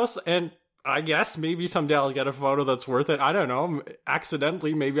my house, and I guess maybe someday I'll get a photo that's worth it. I don't know.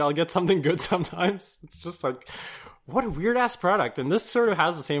 Accidentally, maybe I'll get something good sometimes. It's just like, what a weird ass product. And this sort of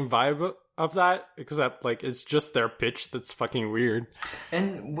has the same vibe of that, except like it's just their pitch that's fucking weird.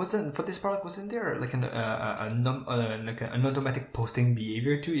 And for this product, wasn't there like an automatic posting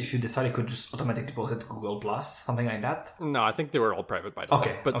behavior too? If you decide you could just automatically post it to Google Plus, something like that. No, I think they were all private by default.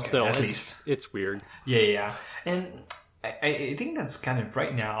 Okay, but okay, still, at it's least. it's weird. Yeah. And I think that's kind of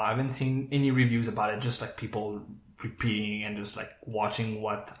right now. I haven't seen any reviews about it. Just like people repeating and just like watching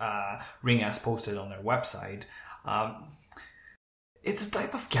what Ring has posted on their website. It's a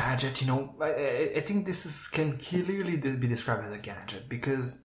type of gadget, you know. I think can clearly be described as a gadget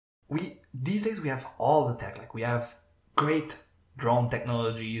because these days we have all the tech. Like we have great drone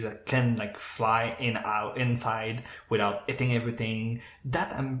technology that can like fly inside without hitting everything.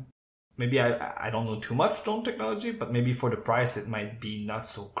 That maybe I don't know too much drone technology, but maybe for the price it might be not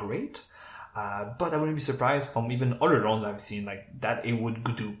so great. But I wouldn't be surprised from even other drones I've seen like that it would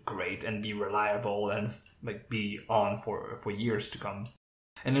do great and be reliable and like be on for years to come.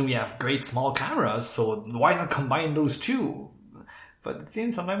 And then we have great small cameras, so why not combine those two? But it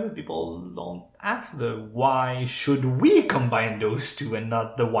seems sometimes people don't ask the why should we combine those two and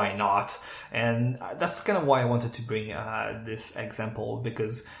not the why not. And that's kind of why I wanted to bring this example,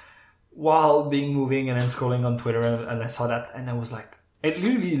 because while being moving and then scrolling on Twitter and I saw that and I was like, it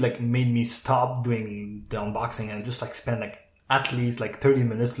really like made me stop doing the unboxing and just like spend like at least like 30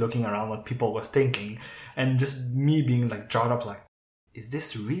 minutes looking around what people were thinking and just me being like jarred up like, is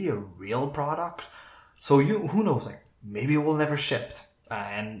this really a real product? So who knows, like maybe it will never ship.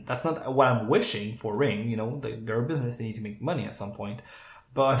 And that's not what I'm wishing for Ring, you know, they're a business, they need to make money at some point.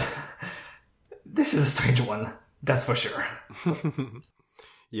 But this is a strange one, that's for sure.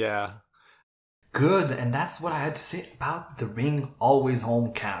 Yeah. Good, and that's what I had to say about the Ring Always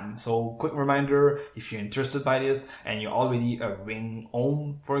Home Cam. So, quick reminder, if you're interested by it and you're already a Ring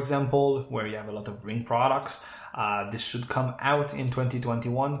Home, for example, where you have a lot of Ring products, this should come out in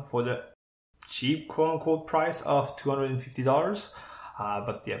 2021 for the cheap, quote-unquote, price of $250.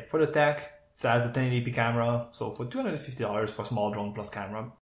 But yeah, for the tech, it has a 1080p camera, so for $250 for small drone plus camera,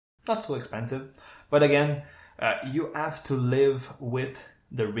 not so expensive. But again, you have to live with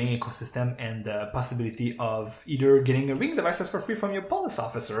the Ring ecosystem and the possibility of either getting a Ring devices for free from your police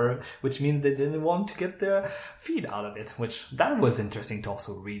officer, which means they didn't want to get the feed out of it, which that was interesting to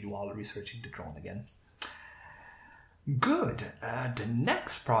also read while researching the drone again. Good. The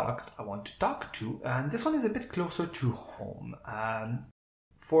next product I want to talk to, and this one is a bit closer to home.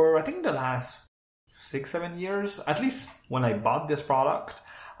 For I think the last 6-7 years, at least when I bought this product,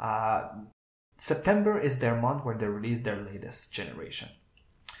 September is their month where they release their latest generation.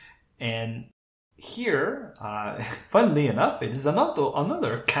 And here, funnily enough, it is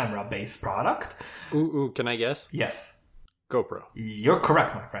another camera-based product. Ooh, can I guess? Yes. GoPro. You're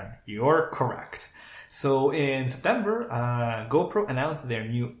correct, my friend. You're correct. So in September, GoPro announced their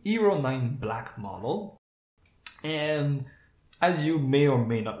new Hero 9 Black model. And as you may or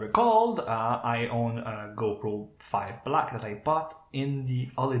may not recall, I own a GoPro 5 Black that I bought in the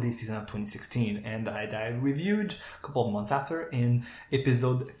holiday season of 2016. And I reviewed a couple of months after in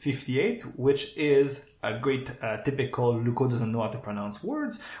episode 58, which is a great typical Luco doesn't know how to pronounce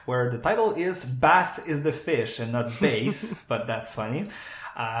words, where the title is Bass is the Fish and not Bass, but that's funny.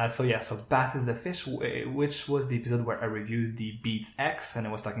 So Bass is the Fish, which was the episode where I reviewed the Beats X and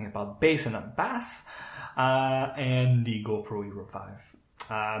I was talking about bass and not bass, and the GoPro Hero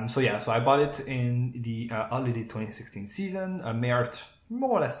 5. So I bought it in the holiday 2016 season,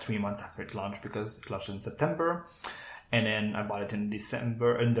 more or less 3 months after it launched because it launched in September. And then I bought it in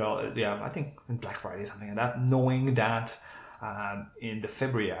December, I think in Black Friday, something like that, knowing that in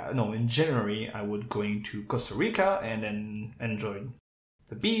January I would go into Costa Rica and then enjoy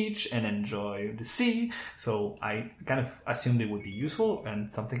the beach and enjoy the sea. So I kind of assumed it would be useful and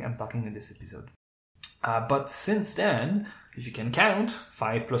something I'm talking in this episode. But since then, if you can count,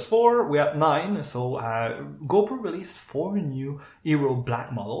 5 plus 4, we're at 9. So GoPro released 4 new Hero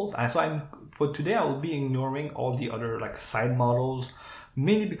Black models. For today, I will be ignoring all the other like side models,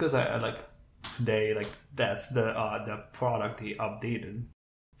 mainly because I like today, like that's the product they updated.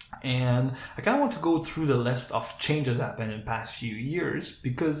 And I kind of want to go through the list of changes that happened in the past few years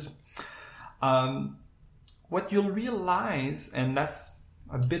because What you'll realize, and that's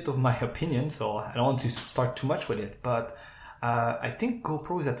a bit of my opinion, so I don't want to start too much with it, but I think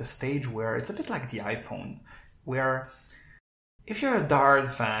GoPro is at a stage where it's a bit like the iPhone, where if you're a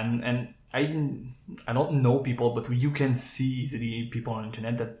diehard fan, and I don't know people, but you can see easily people on the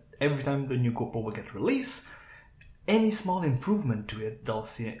internet that every time the new GoPro will get released, any small improvement to it, they'll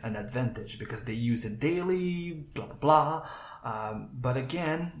see an advantage because they use it daily, blah, blah, blah. But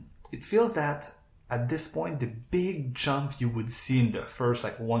again, it feels that at this point, the big jump you would see in the first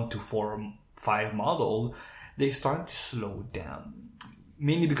 1 to 4, 5 model, they start to slow down.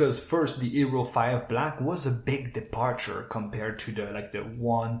 Mainly because first, the Hero 5 Black was a big departure compared to the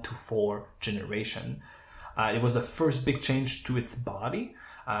 1 to 4 generation. It was the first big change to its body.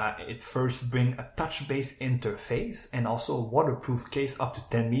 It first bring a touch-based interface and also a waterproof case up to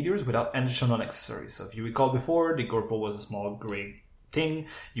 10 meters without additional accessories. So if you recall before, the GoPro was a small gray thing.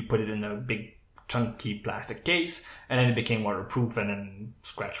 You put it in a big chunky plastic case, and then it became waterproof and then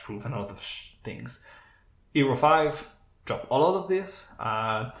scratch-proof and a lot of things. Hero 5 dropped all of this.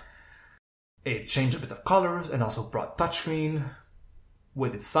 It changed a bit of colors and also brought touchscreen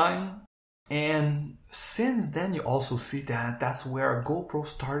with its time. And since then, you also see that that's where GoPro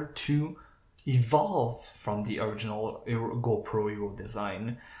started to evolve from the original GoPro Hero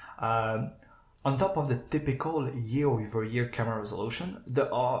design. On top of the typical year-over-year camera resolution, the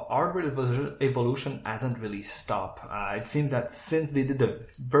hardware evolution hasn't really stopped. It seems that since they did the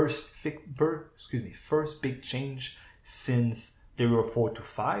first big change since the Hero 4 to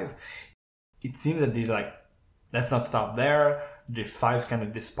 5, it seems that they let's not stop there. The 5 is kind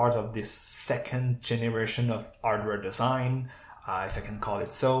of this part of this second generation of hardware design, if I can call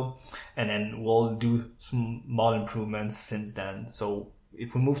it so. And then we'll do small improvements since then. So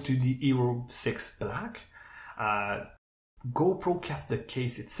if we move to the Hero 6 Black, GoPro kept the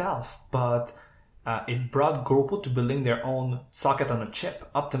case itself, but it brought GoPro to building their own socket on a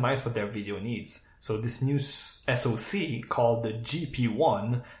chip optimized for their video needs. So this new SoC called the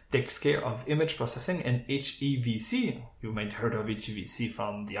GP1 takes care of image processing and HEVC. You might have heard of HEVC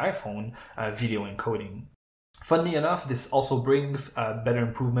from the iPhone, video encoding. Funnily enough, this also brings better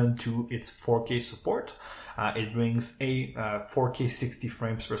improvement to its 4K support. It brings a 4K 60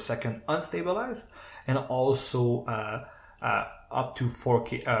 frames per second unstabilized and also up to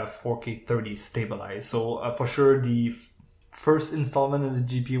 4K 30 stabilized. So for sure, the first installment of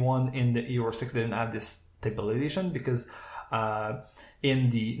the GP1 in the Hero 6 didn't have this stabilization because in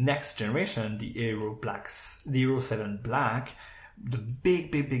the next generation, the Hero 7 Black, the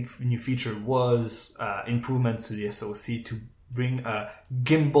big new feature was improvements to the SoC to bring a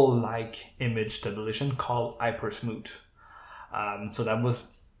gimbal-like image stabilization called HyperSmooth. So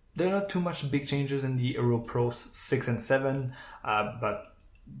there are not too much big changes in the Hero Pro 6 and 7, but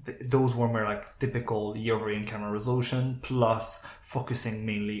those were more typical year-over-year camera resolution plus focusing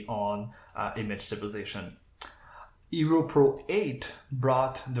mainly on image stabilization. Hero Pro 8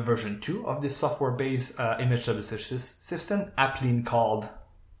 brought the version 2 of this software-based image stabilization system, aptly called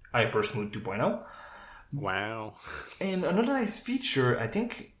HyperSmooth 2.0. Wow. And another nice feature, I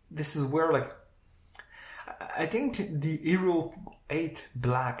think this is where I think the Hero 8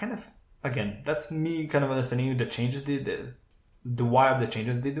 Black kind of, again, that's me kind of understanding the changes the why of the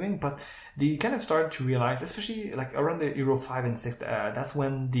changes they're doing, but they kind of started to realize, especially around the Hero 5 and 6, that's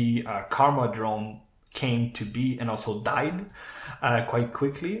when the Karma drone came to be and also died quite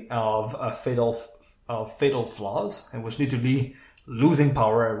quickly of fatal flaws, and was literally losing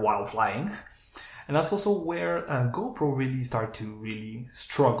power while flying. And that's also where GoPro really started to really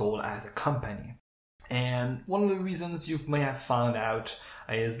struggle as a company. And one of the reasons you may have found out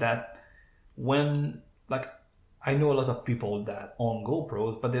is that when I know a lot of people that own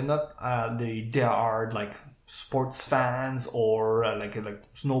GoPros, but they're not they are sports fans or like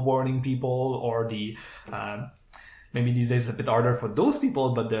snowboarding people, or the maybe these days it's a bit harder for those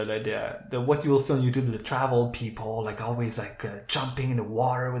people, but the what you will see on YouTube, the travel people, always jumping in the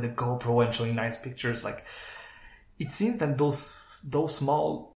water with a GoPro and showing nice pictures. It seems that those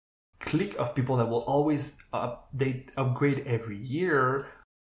small clique of people that will always upgrade every year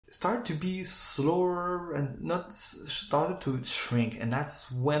started to be slower and not started to shrink. And that's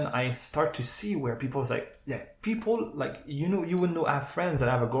when I start to see where people you would have friends that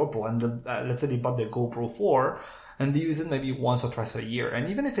have a GoPro and let's say they bought the GoPro 4 and they use it maybe once or twice a year. And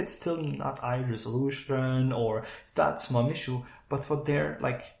even if it's still not high resolution or it's that small issue, but for their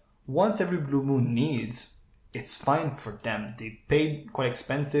once every blue moon needs, it's fine for them. They paid quite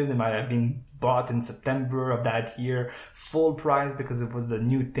expensive. They might have been bought in September of that year, full price because it was a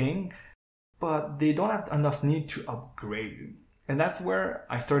new thing, but they don't have enough need to upgrade. And that's where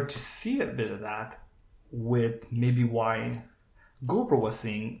I started to see a bit of that with maybe why GoPro was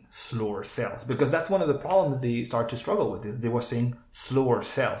seeing slower sales, because that's one of the problems they start to struggle with, is they were seeing slower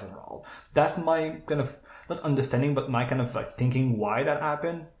sales overall. That's my kind of, not understanding, but my kind of like thinking why that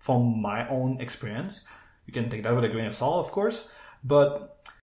happened from my own experience. You can take that with a grain of salt, of course, but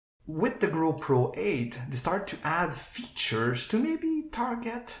with the GoPro 8, they started to add features to maybe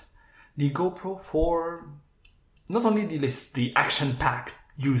target the GoPro for not only the action-packed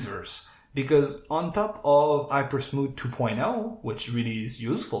users, because on top of HyperSmooth 2.0, which really is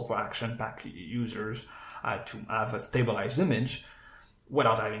useful for action-packed users to have a stabilized image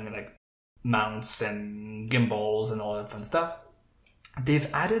without having like mounts and gimbals and all that fun stuff,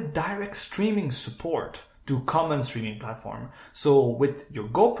 they've added direct streaming support to common streaming platform. So with your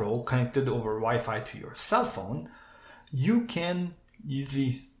GoPro connected over Wi-Fi to your cell phone, you can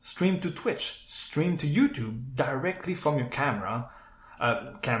usually stream to Twitch, stream to YouTube directly from your camera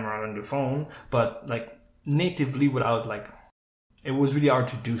on the phone, but like natively without like, it was really hard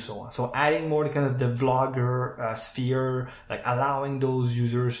to do so. So adding more to kind of the vlogger sphere, like allowing those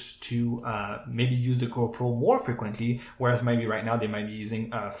users to maybe use the GoPro more frequently, whereas maybe right now they might be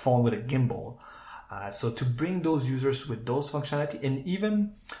using a phone with a gimbal. So to bring those users with those functionality, and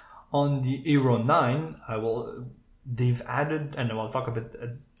even on the Hero 9, they've added, and I'll talk a bit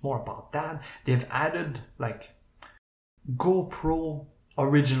more about that, they've added like GoPro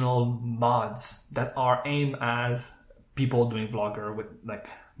original mods that are aimed as people doing vlogger with like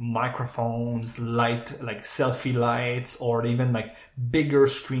microphones, light, like selfie lights, or even like bigger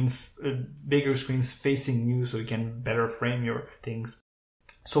screens facing you so you can better frame your things.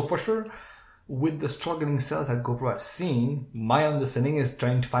 So for sure, with the struggling sales that GoPro have seen, my understanding is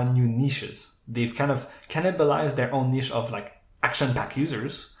trying to find new niches. They've kind of cannibalized their own niche of like action-packed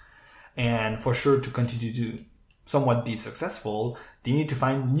users, and for sure to continue to somewhat be successful, they need to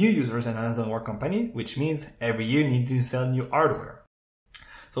find new users, and that doesn't work company, which means every year you need to sell new hardware.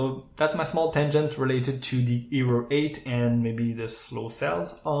 So that's my small tangent related to the Hero 8 and maybe the slow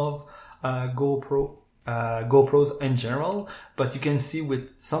sales of GoPros in general. But you can see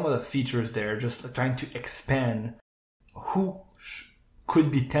with some of the features there, just trying to expand who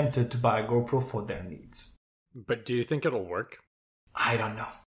could be tempted to buy a GoPro for their needs. But do you think it'll work? I don't know.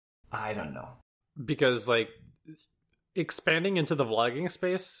 Because like expanding into the vlogging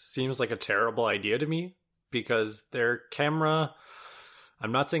space seems like a terrible idea to me, because their camera,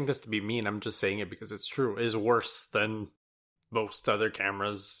 I'm not saying this to be mean, I'm just saying it because it's true, is worse than most other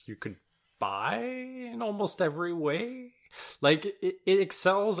cameras you could buy in almost every way. Like it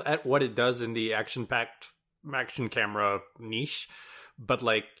excels at what it does in the action camera niche, but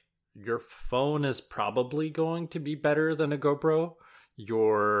like your phone is probably going to be better than a GoPro.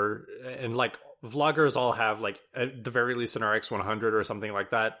 And like vloggers all have like at the very least an RX100 or something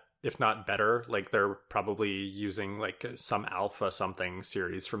like that, if not better. Like they're probably using like some Alpha something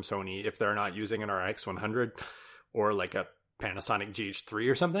series from Sony if they're not using an RX100, or like a Panasonic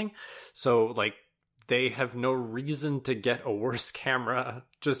GH3 or something. So like they have no reason to get a worse camera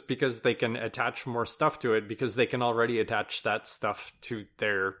just because they can attach more stuff to it, because they can already attach that stuff to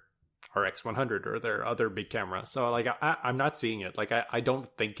their RX100 or their other big camera. So like I'm not seeing it. Like I don't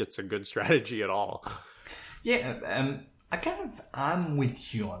think it's a good strategy at all. Yeah, I'm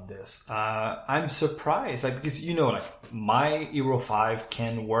with you on this. I'm surprised, like, because like my Hero 5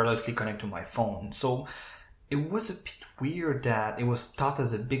 can wirelessly connect to my phone, so it was a bit weird that it was thought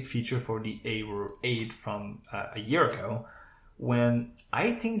as a big feature for the Hero 8 from a year ago, when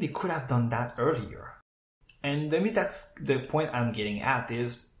I think they could have done that earlier. And maybe that's the point I'm getting at,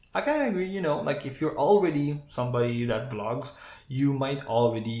 is I kind of agree, like if you're already somebody that vlogs, you might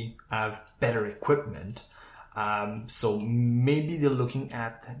already have better equipment. So maybe they're looking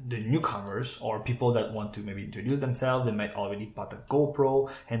at the newcomers or people that want to maybe introduce themselves. They might already bought a GoPro,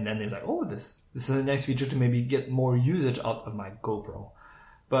 and then they're like, oh, this is a nice feature to maybe get more usage out of my GoPro.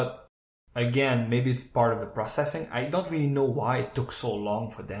 But again, maybe it's part of the processing. I don't really know why it took so long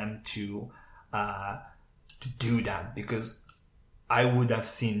for them to do that, because I would have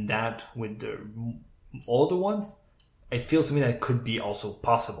seen that with the older ones. It feels to me that it could be also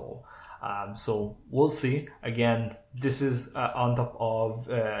possible. So we'll see. Again, this is on top of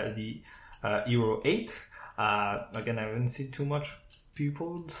the Hero 8. Again, I haven't seen too much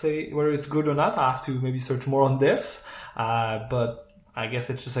people say whether it's good or not. I have to maybe search more on this. But I guess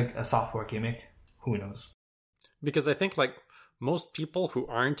it's just like a software gimmick. Who knows? Because I think like most people who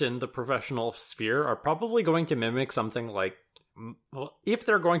aren't in the professional sphere are probably going to mimic something like, well, if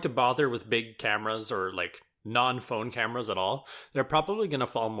they're going to bother with big cameras or like non-phone cameras at all, they're probably going to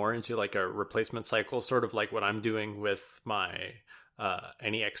fall more into like a replacement cycle, sort of like what I'm doing with my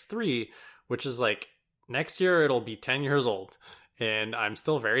NEX3, which is like next year it'll be 10 years old and I'm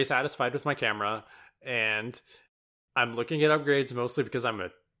still very satisfied with my camera, and I'm looking at upgrades mostly because I'm a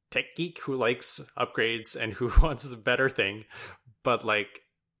tech geek who likes upgrades and who wants the better thing, but like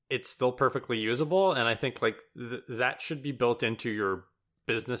it's still perfectly usable. And I think like that should be built into your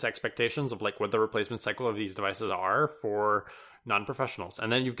business expectations of like what the replacement cycle of these devices are for non-professionals.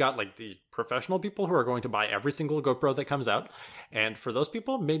 And then you've got like the professional people who are going to buy every single GoPro that comes out. And for those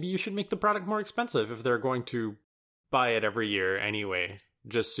people, maybe you should make the product more expensive if they're going to buy it every year anyway,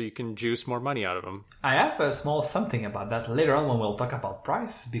 just so you can juice more money out of them. I have a small something about that later on when we'll talk about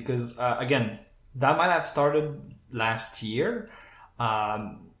price, because again, that might have started last year,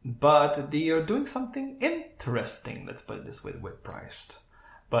 but they are doing something interesting, let's put it this way, with priced.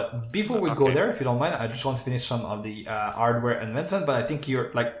 But before we go there, if you don't mind, I just want to finish some of the hardware advancement. But I think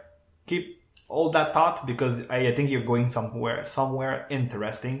you're like, keep all that thought, because I think you're going somewhere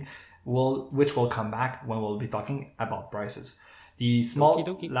interesting, which will come back when we'll be talking about prices. The small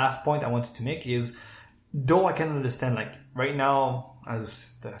last point I wanted to make is, though I can understand, like right now,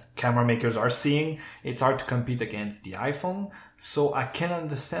 as the camera makers are seeing, it's hard to compete against the iPhone. So I can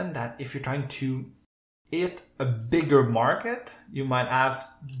understand that if you're trying to hit a bigger market, you might have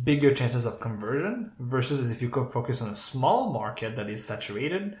bigger chances of conversion, versus if you could focus on a small market that is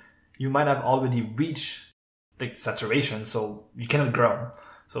saturated, you might have already reached like saturation, so you cannot grow.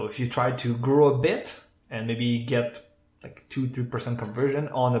 So if you try to grow a bit and maybe get like 2-3% conversion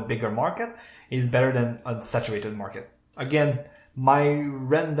on a bigger market, is better than a saturated market. Again, my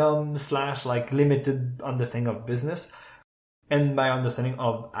random / like limited understanding of business and my understanding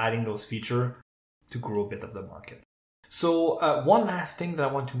of adding those features to grow a bit of the market. So one last thing that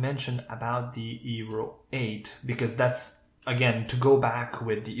I want to mention about the Hero 8, because that's, again, to go back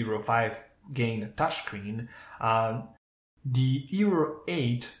with the Hero 5 getting a touchscreen, the Hero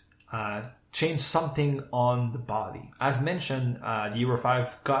 8 changed something on the body. As mentioned, the Hero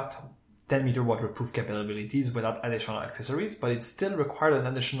 5 got 10-meter waterproof capabilities without additional accessories, but it still required an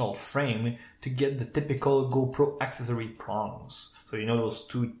additional frame to get the typical GoPro accessory prongs. So you know those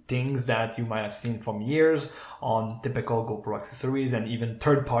two things that you might have seen from years on typical GoPro accessories, and even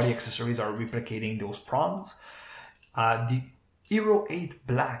third-party accessories are replicating those prongs. The Hero 8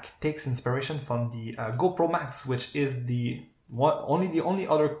 Black takes inspiration from the GoPro Max, which is the only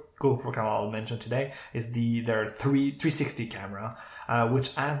other GoPro camera I'll mention today is their 360 camera,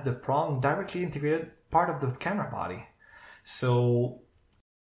 which has the prong directly integrated part of the camera body. So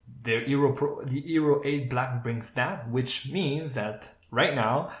the Hero 8 Black brings that, which means that right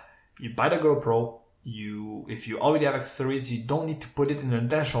now you buy the GoPro, if you already have accessories, you don't need to put it in an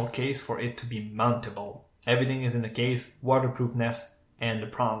additional case for it to be mountable. Everything is in the case, waterproofness, and the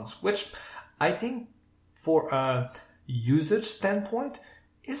prongs, which I think for a usage standpoint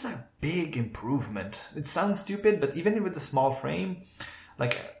is a big improvement. It sounds stupid, but even with the small frame,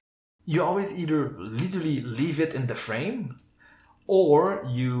 like you always either literally leave it in the frame, or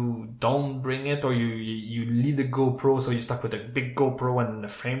you don't bring it, or you leave the GoPro, so you're stuck with a big GoPro and the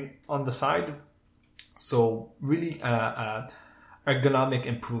frame on the side. So really ergonomic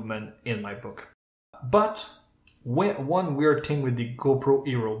improvement in my book. But one weird thing with the GoPro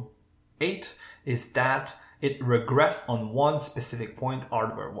Hero 8 is that it regressed on one specific point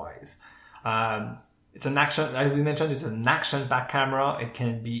hardware-wise. It's an action, as we mentioned, it's an action-packed camera. It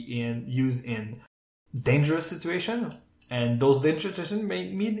can be used in dangerous situations, and those dangerous situations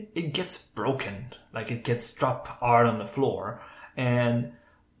may mean it gets broken, like it gets dropped hard on the floor. And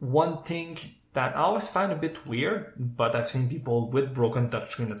one thing that I always find a bit weird, but I've seen people with broken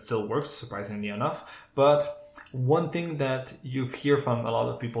touchscreen that still works, surprisingly enough. But one thing that you hear from a lot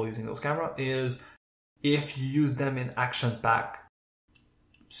of people using those cameras is if you use them in action-packed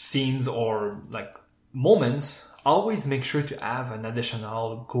scenes or like moments, always make sure to have an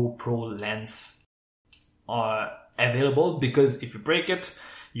additional GoPro lens available, because if you break it,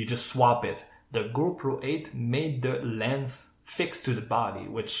 you just swap it. The GoPro 8 made the lens fixed to the body,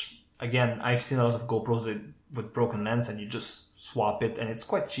 which again, I've seen a lot of GoPros with broken lens and you just swap it, and it's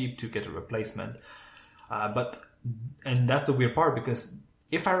quite cheap to get a replacement. And that's the weird part, because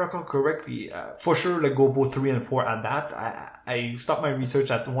if I recall correctly, for sure, like GoPro 3 and 4 at that, I stopped my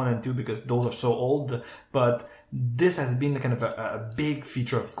research at 1 and 2 because those are so old. But this has been kind of a big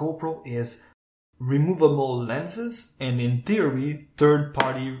feature of GoPro, is removable lenses, and in theory,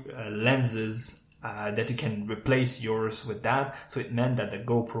 third-party lenses that you can replace yours with that. So it meant that the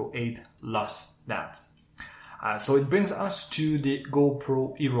GoPro 8 lost that. So it brings us to the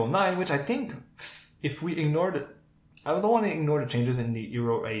GoPro Hero 9, which I think if we ignore I don't want to ignore the changes in the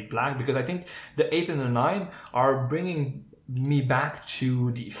Euro 8 Black, because I think the 8 and the 9 are bringing me back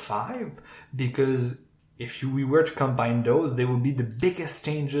to the 5, because if we were to combine those, they would be the biggest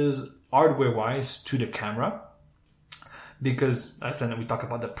changes hardware-wise to the camera. Because, as I said, we talk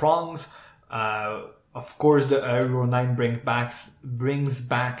about the prongs. Of course, the Euro 9 brings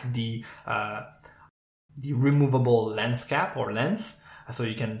back the removable lens cap or lens, so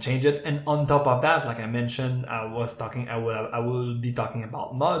you can change it. And on top of that, like I mentioned, I will be talking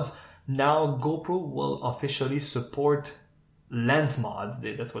about mods. Now GoPro will officially support lens mods.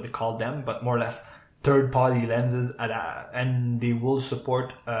 That's what they call them, but more or less third-party lenses, and they will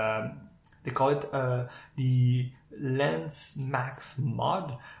support. They call it the Lens Max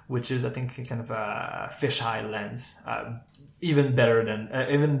mod, which is, I think, kind of a fisheye lens, even better than,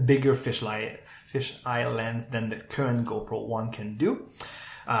 even bigger fisheye lens than the current GoPro 1 can do.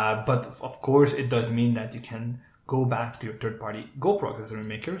 But of course, it does mean that you can go back to your third-party GoPro accessory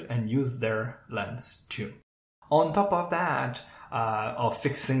makers and use their lens too. On top of that, of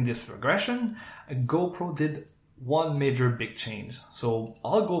fixing this regression, GoPro did one major big change. So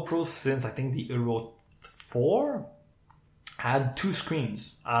all GoPros since, I think, the Euro 4 had two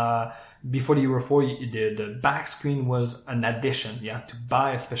screens. Before the Euro 4, the back screen was an addition. You have to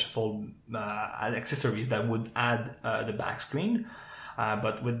buy a special accessories that would add the back screen.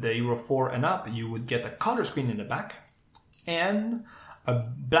 But with the Euro 4 and up, you would get a color screen in the back and a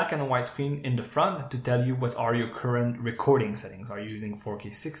black and a white screen in the front to tell you what are your current recording settings. Are you using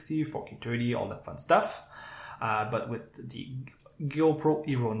 4K 60, 4K 30, all that fun stuff. But with the GoPro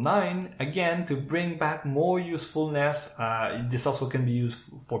Hero 9, again, to bring back more usefulness, this also can be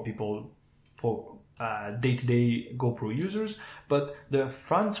used for people, for day-to-day GoPro users, but the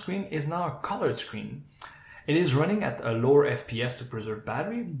front screen is now a colored screen. It is running at a lower FPS to preserve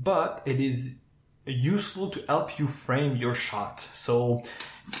battery, but it is useful to help you frame your shot. So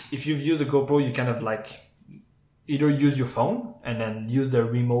if you've used a GoPro, you kind of like either use your phone and then use the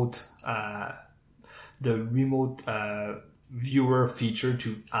remote viewer feature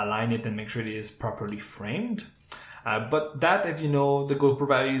to align it and make sure it is properly framed. But that, if you know, the GoPro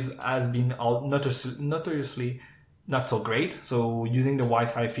batteries has been notoriously not so great. So using the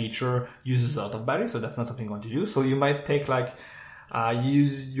Wi-Fi feature uses a lot of battery, so that's not something you want to do. So you might take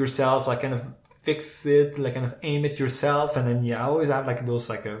use yourself, kind of fix it, kind of aim it yourself, and then you always have those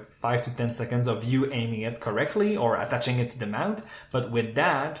 5 to 10 seconds of you aiming it correctly or attaching it to the mount. But with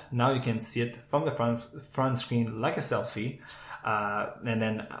that, now you can see it from the front screen like a selfie, and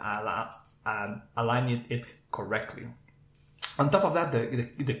then align it correctly. On top of that,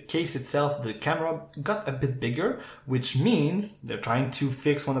 the case itself, the camera got a bit bigger, which means they're trying to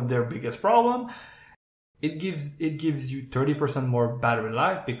fix one of their biggest problems. It gives you 30% more battery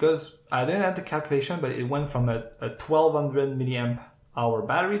life, because I didn't have the calculation, but it went from a 1200 milliamp hour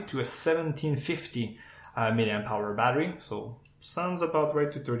battery to a 1750 milliamp hour battery. So sounds about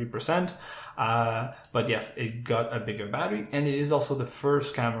right to 30%. But yes, it got a bigger battery, and it is also the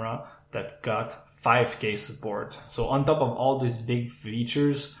first camera that got 5K support. So on top of all these big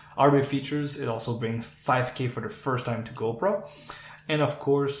features, hardware features, it also brings 5K for the first time to GoPro. And of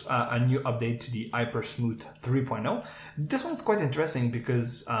course, a new update to the HyperSmooth 3.0. This one's quite interesting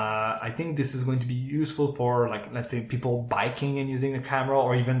because I think this is going to be useful for, let's say, people biking and using the camera,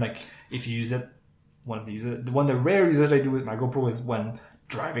 or even if you use it, one of the rare uses I do with my GoPro is when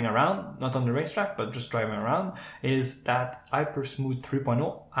driving around, not on the racetrack, but just driving around, is that HyperSmooth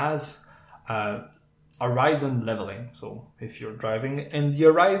 3.0 has horizon leveling. So if you're driving in the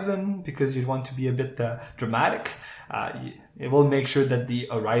horizon because you want to be a bit dramatic, it will make sure that the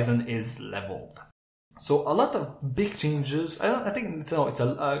horizon is leveled. So a lot of big changes. I think it's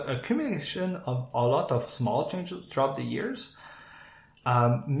a accumulation of a lot of small changes throughout the years.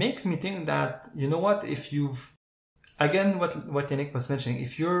 Makes me think that, you know what, if you've, again, what Yannick was mentioning,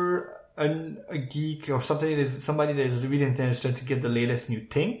 if you're a geek or somebody that is really interested to get the latest new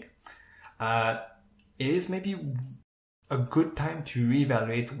thing, it is maybe a good time to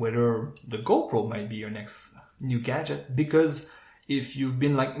reevaluate whether the GoPro might be your next new gadget. Because if you've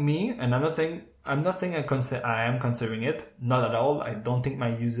been like me, and I'm not saying I am considering it, not at all. I don't think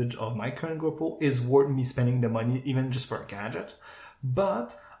my usage of my current GoPro is worth me spending the money even just for a gadget.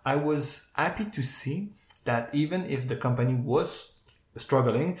 But I was happy to see that even if the company was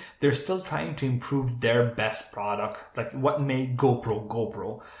struggling, they're still trying to improve their best product, like what made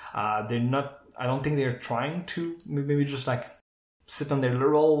GoPro. I don't think they're trying to maybe just sit on their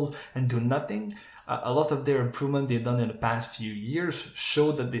laurels and do nothing. A lot of their improvement they've done in the past few years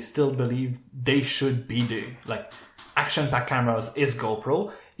show that they still believe they should be action-packed cameras is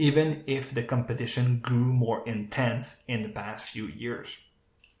GoPro, even if the competition grew more intense in the past few years.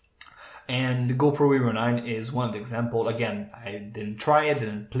 And the GoPro Hero 9 is one of the examples. Again, I didn't try it,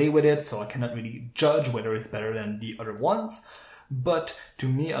 didn't play with it, so I cannot really judge whether it's better than the other ones. But to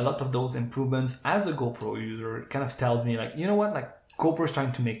me, a lot of those improvements as a GoPro user kind of tells me like, you know what, like GoPro is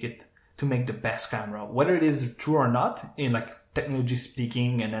trying to make the best camera, whether it is true or not in like technology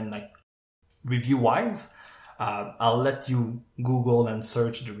speaking and then like review wise. I'll let you Google and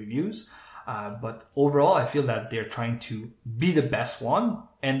search the reviews. But overall, I feel that they're trying to be the best one.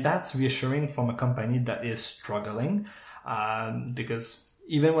 And that's reassuring from a company that is struggling. Because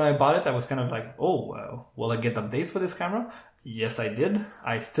even when I bought it, I was kind of like, oh, will I get updates for this camera? Yes, I did.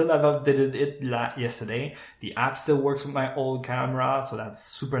 I still have updated it yesterday. The app still works with my old camera, so that's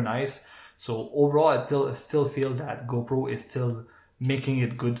super nice. So overall, I still feel that GoPro is still making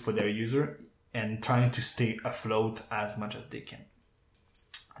it good for their user and trying to stay afloat as much as they can.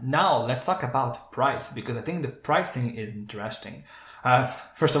 Now, let's talk about price, because I think the pricing is interesting.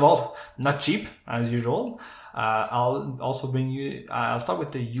 First of all, not cheap, as usual. I'll start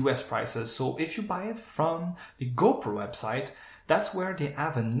with the US prices. So if you buy it from the GoPro website, that's where they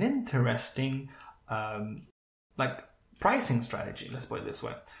have an interesting, pricing strategy. Let's put it this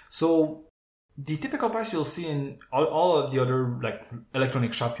way. So the typical price you'll see in all of the other like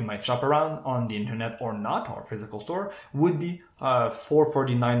electronic shop you might shop around on the internet or not, or physical store, would be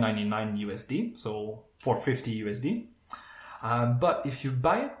 $449.99 USD, so $450 USD. But if you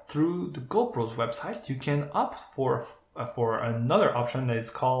buy it through the GoPro's website, you can opt for another option that is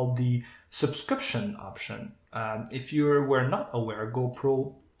called the subscription option. If you were not aware,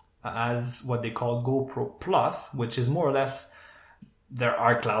 GoPro has what they call GoPro Plus, which is more or less their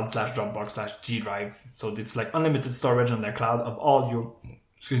iCloud / Dropbox / G Drive. So it's like unlimited storage on their cloud of all of your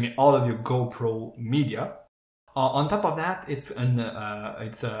GoPro media. On top of that, it's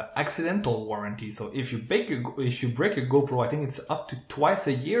a accidental warranty. So if you break your GoPro, I think it's up to twice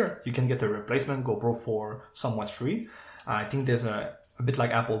a year, you can get a replacement GoPro for somewhat free. I think there's a bit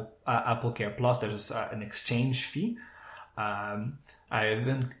like Apple Care Plus. There's an exchange fee. I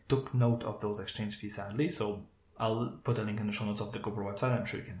haven't took note of those exchange fees sadly, so I'll put a link in the show notes of the GoPro website. I'm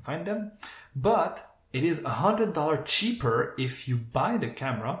sure you can find them. But it is $100 cheaper if you buy the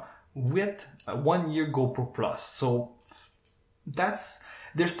camera with a 1 year GoPro Plus. So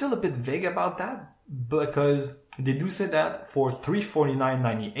they're still a bit vague about that, because they do say that for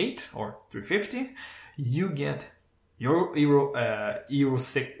 $349.98 or $350, you get your Hero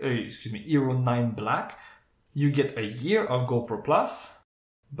 9 Black. You get a year of GoPro Plus,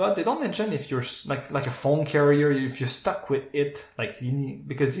 but they don't mention if you're like a phone carrier, if you're stuck with it, like you need,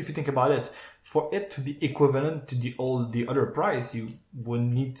 because if you think about it, for it to be equivalent to the other price, you would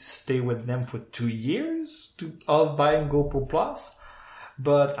need to stay with them for 2 years of buying GoPro Plus.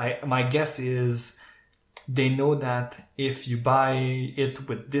 But my guess is they know that if you buy it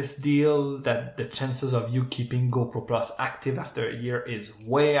with this deal, that the chances of you keeping GoPro Plus active after a year is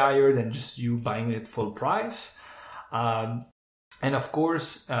way higher than just you buying it full price. And of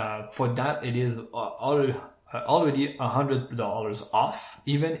course, for that, it is already $100 off,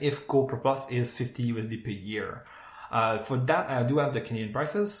 even if GoPro Plus is $50 USD per year. For that, I do have the Canadian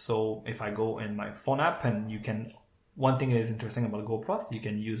prices. So if I go in my phone app, and one thing that is interesting about GoPro Plus, you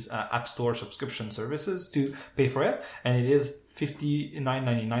can use App Store subscription services to pay for it, and it is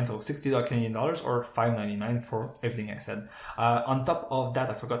 $59.99, so $60 Canadian dollars, or $5.99 for everything I said. On top of that,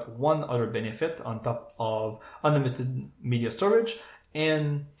 I forgot one other benefit on top of unlimited media storage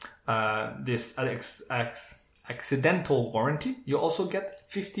and this accidental warranty. You also get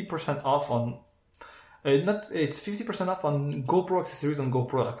 50% off on it's 50% off on GoPro accessories on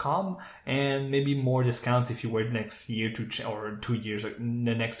GoPro.com, and maybe more discounts if you were next year or 2 years, the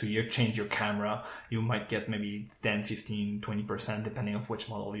next 2 years, change your camera. You might get maybe 10, 15, 20% depending on which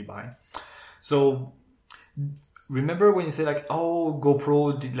model you buy. So remember when you say like, oh,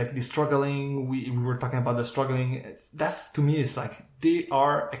 GoPro did like the struggling, we were talking about the struggling. That's, to me, it's like they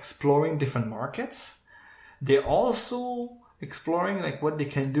are exploring different markets. They're also exploring like what they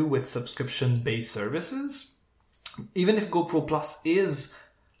can do with subscription-based services. Even if GoPro Plus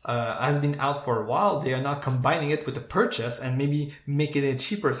has been out for a while, they are now combining it with a purchase and maybe making it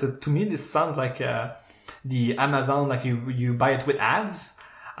cheaper. So to me, this sounds like the Amazon, like you buy it with ads.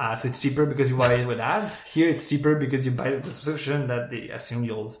 So it's cheaper because you buy it with ads. Here it's cheaper because you buy it with a subscription that they assume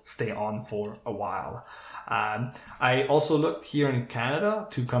you'll stay on for a while. I also looked here in Canada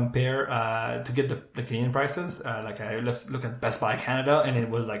to compare, to get the Canadian prices. Let's look at Best Buy Canada, and it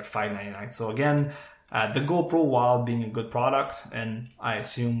was like $5.99. So again, The GoPro, while being a good product, and I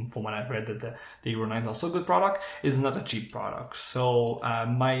assume from what I've read that the Hero 9 is also a good product, is not a cheap product. So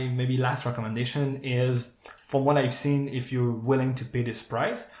my maybe last recommendation is, from what I've seen, if you're willing to pay this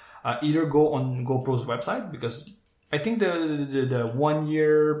price, either go on GoPro's website, because I think the 1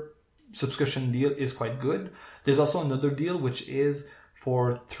 year subscription deal is quite good. There's also another deal which is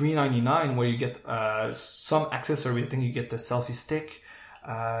for $3.99 where you get some accessory. I think you get the selfie stick.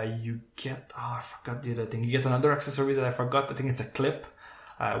 You get, I forgot the other thing. You get another accessory that I forgot. I think it's a clip.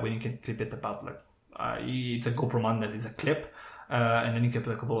 When you can clip it about it's a GoPro mount that is a clip. And then you get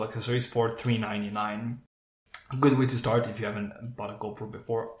a couple of accessories for $3.99. A good way to start if you haven't bought a GoPro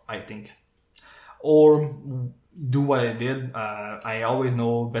before, I think. Or do what I did. I always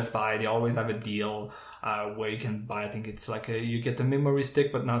know Best Buy, they always have a deal where you can buy, I think it's like you get the memory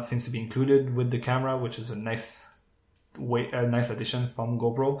stick, but now it seems to be included with the camera, which is a nice addition from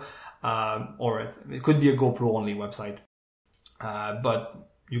GoPro. Or it could be a GoPro only website. But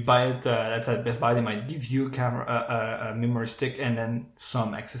you buy it, that's at Best Buy, they might give you a memory stick and then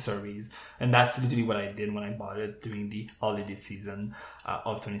some accessories. And that's literally what I did when I bought it during the holiday season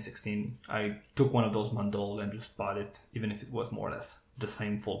of 2016. I took one of those bundles and just bought it, even if it was more or less the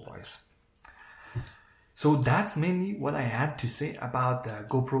same full price. So that's mainly what I had to say about the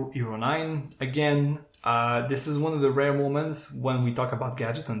GoPro Hero 9. Again, this is one of the rare moments when we talk about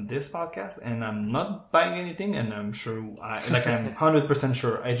gadgets on this podcast, and I'm not buying anything, and I'm sure, I'm 100%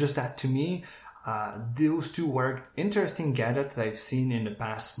 sure. I just that to me, those two were interesting gadgets that I've seen in the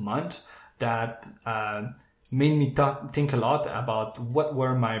past month that made me think a lot about what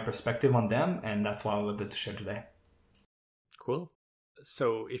were my perspective on them, and that's what I wanted to share today. Cool.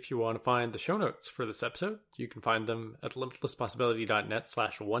 So if you want to find the show notes for this episode, you can find them at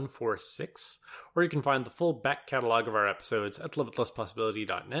limitlesspossibility.net/146, or you can find the full back catalog of our episodes at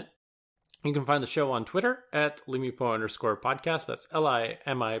limitlesspossibility.net. You can find the show on Twitter at limipo_podcast. That's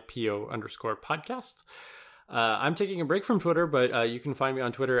LIMIPO_podcast. I'm taking a break from Twitter, but you can find me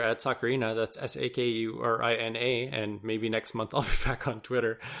on Twitter at Sakurina. That's SAKURINA, and maybe next month I'll be back on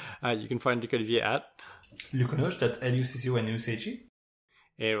Twitter. You can find Luc Olivier at Lucanush, that's LUCCONUCHE.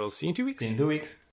 And we'll see you in 2 weeks. See you in 2 weeks.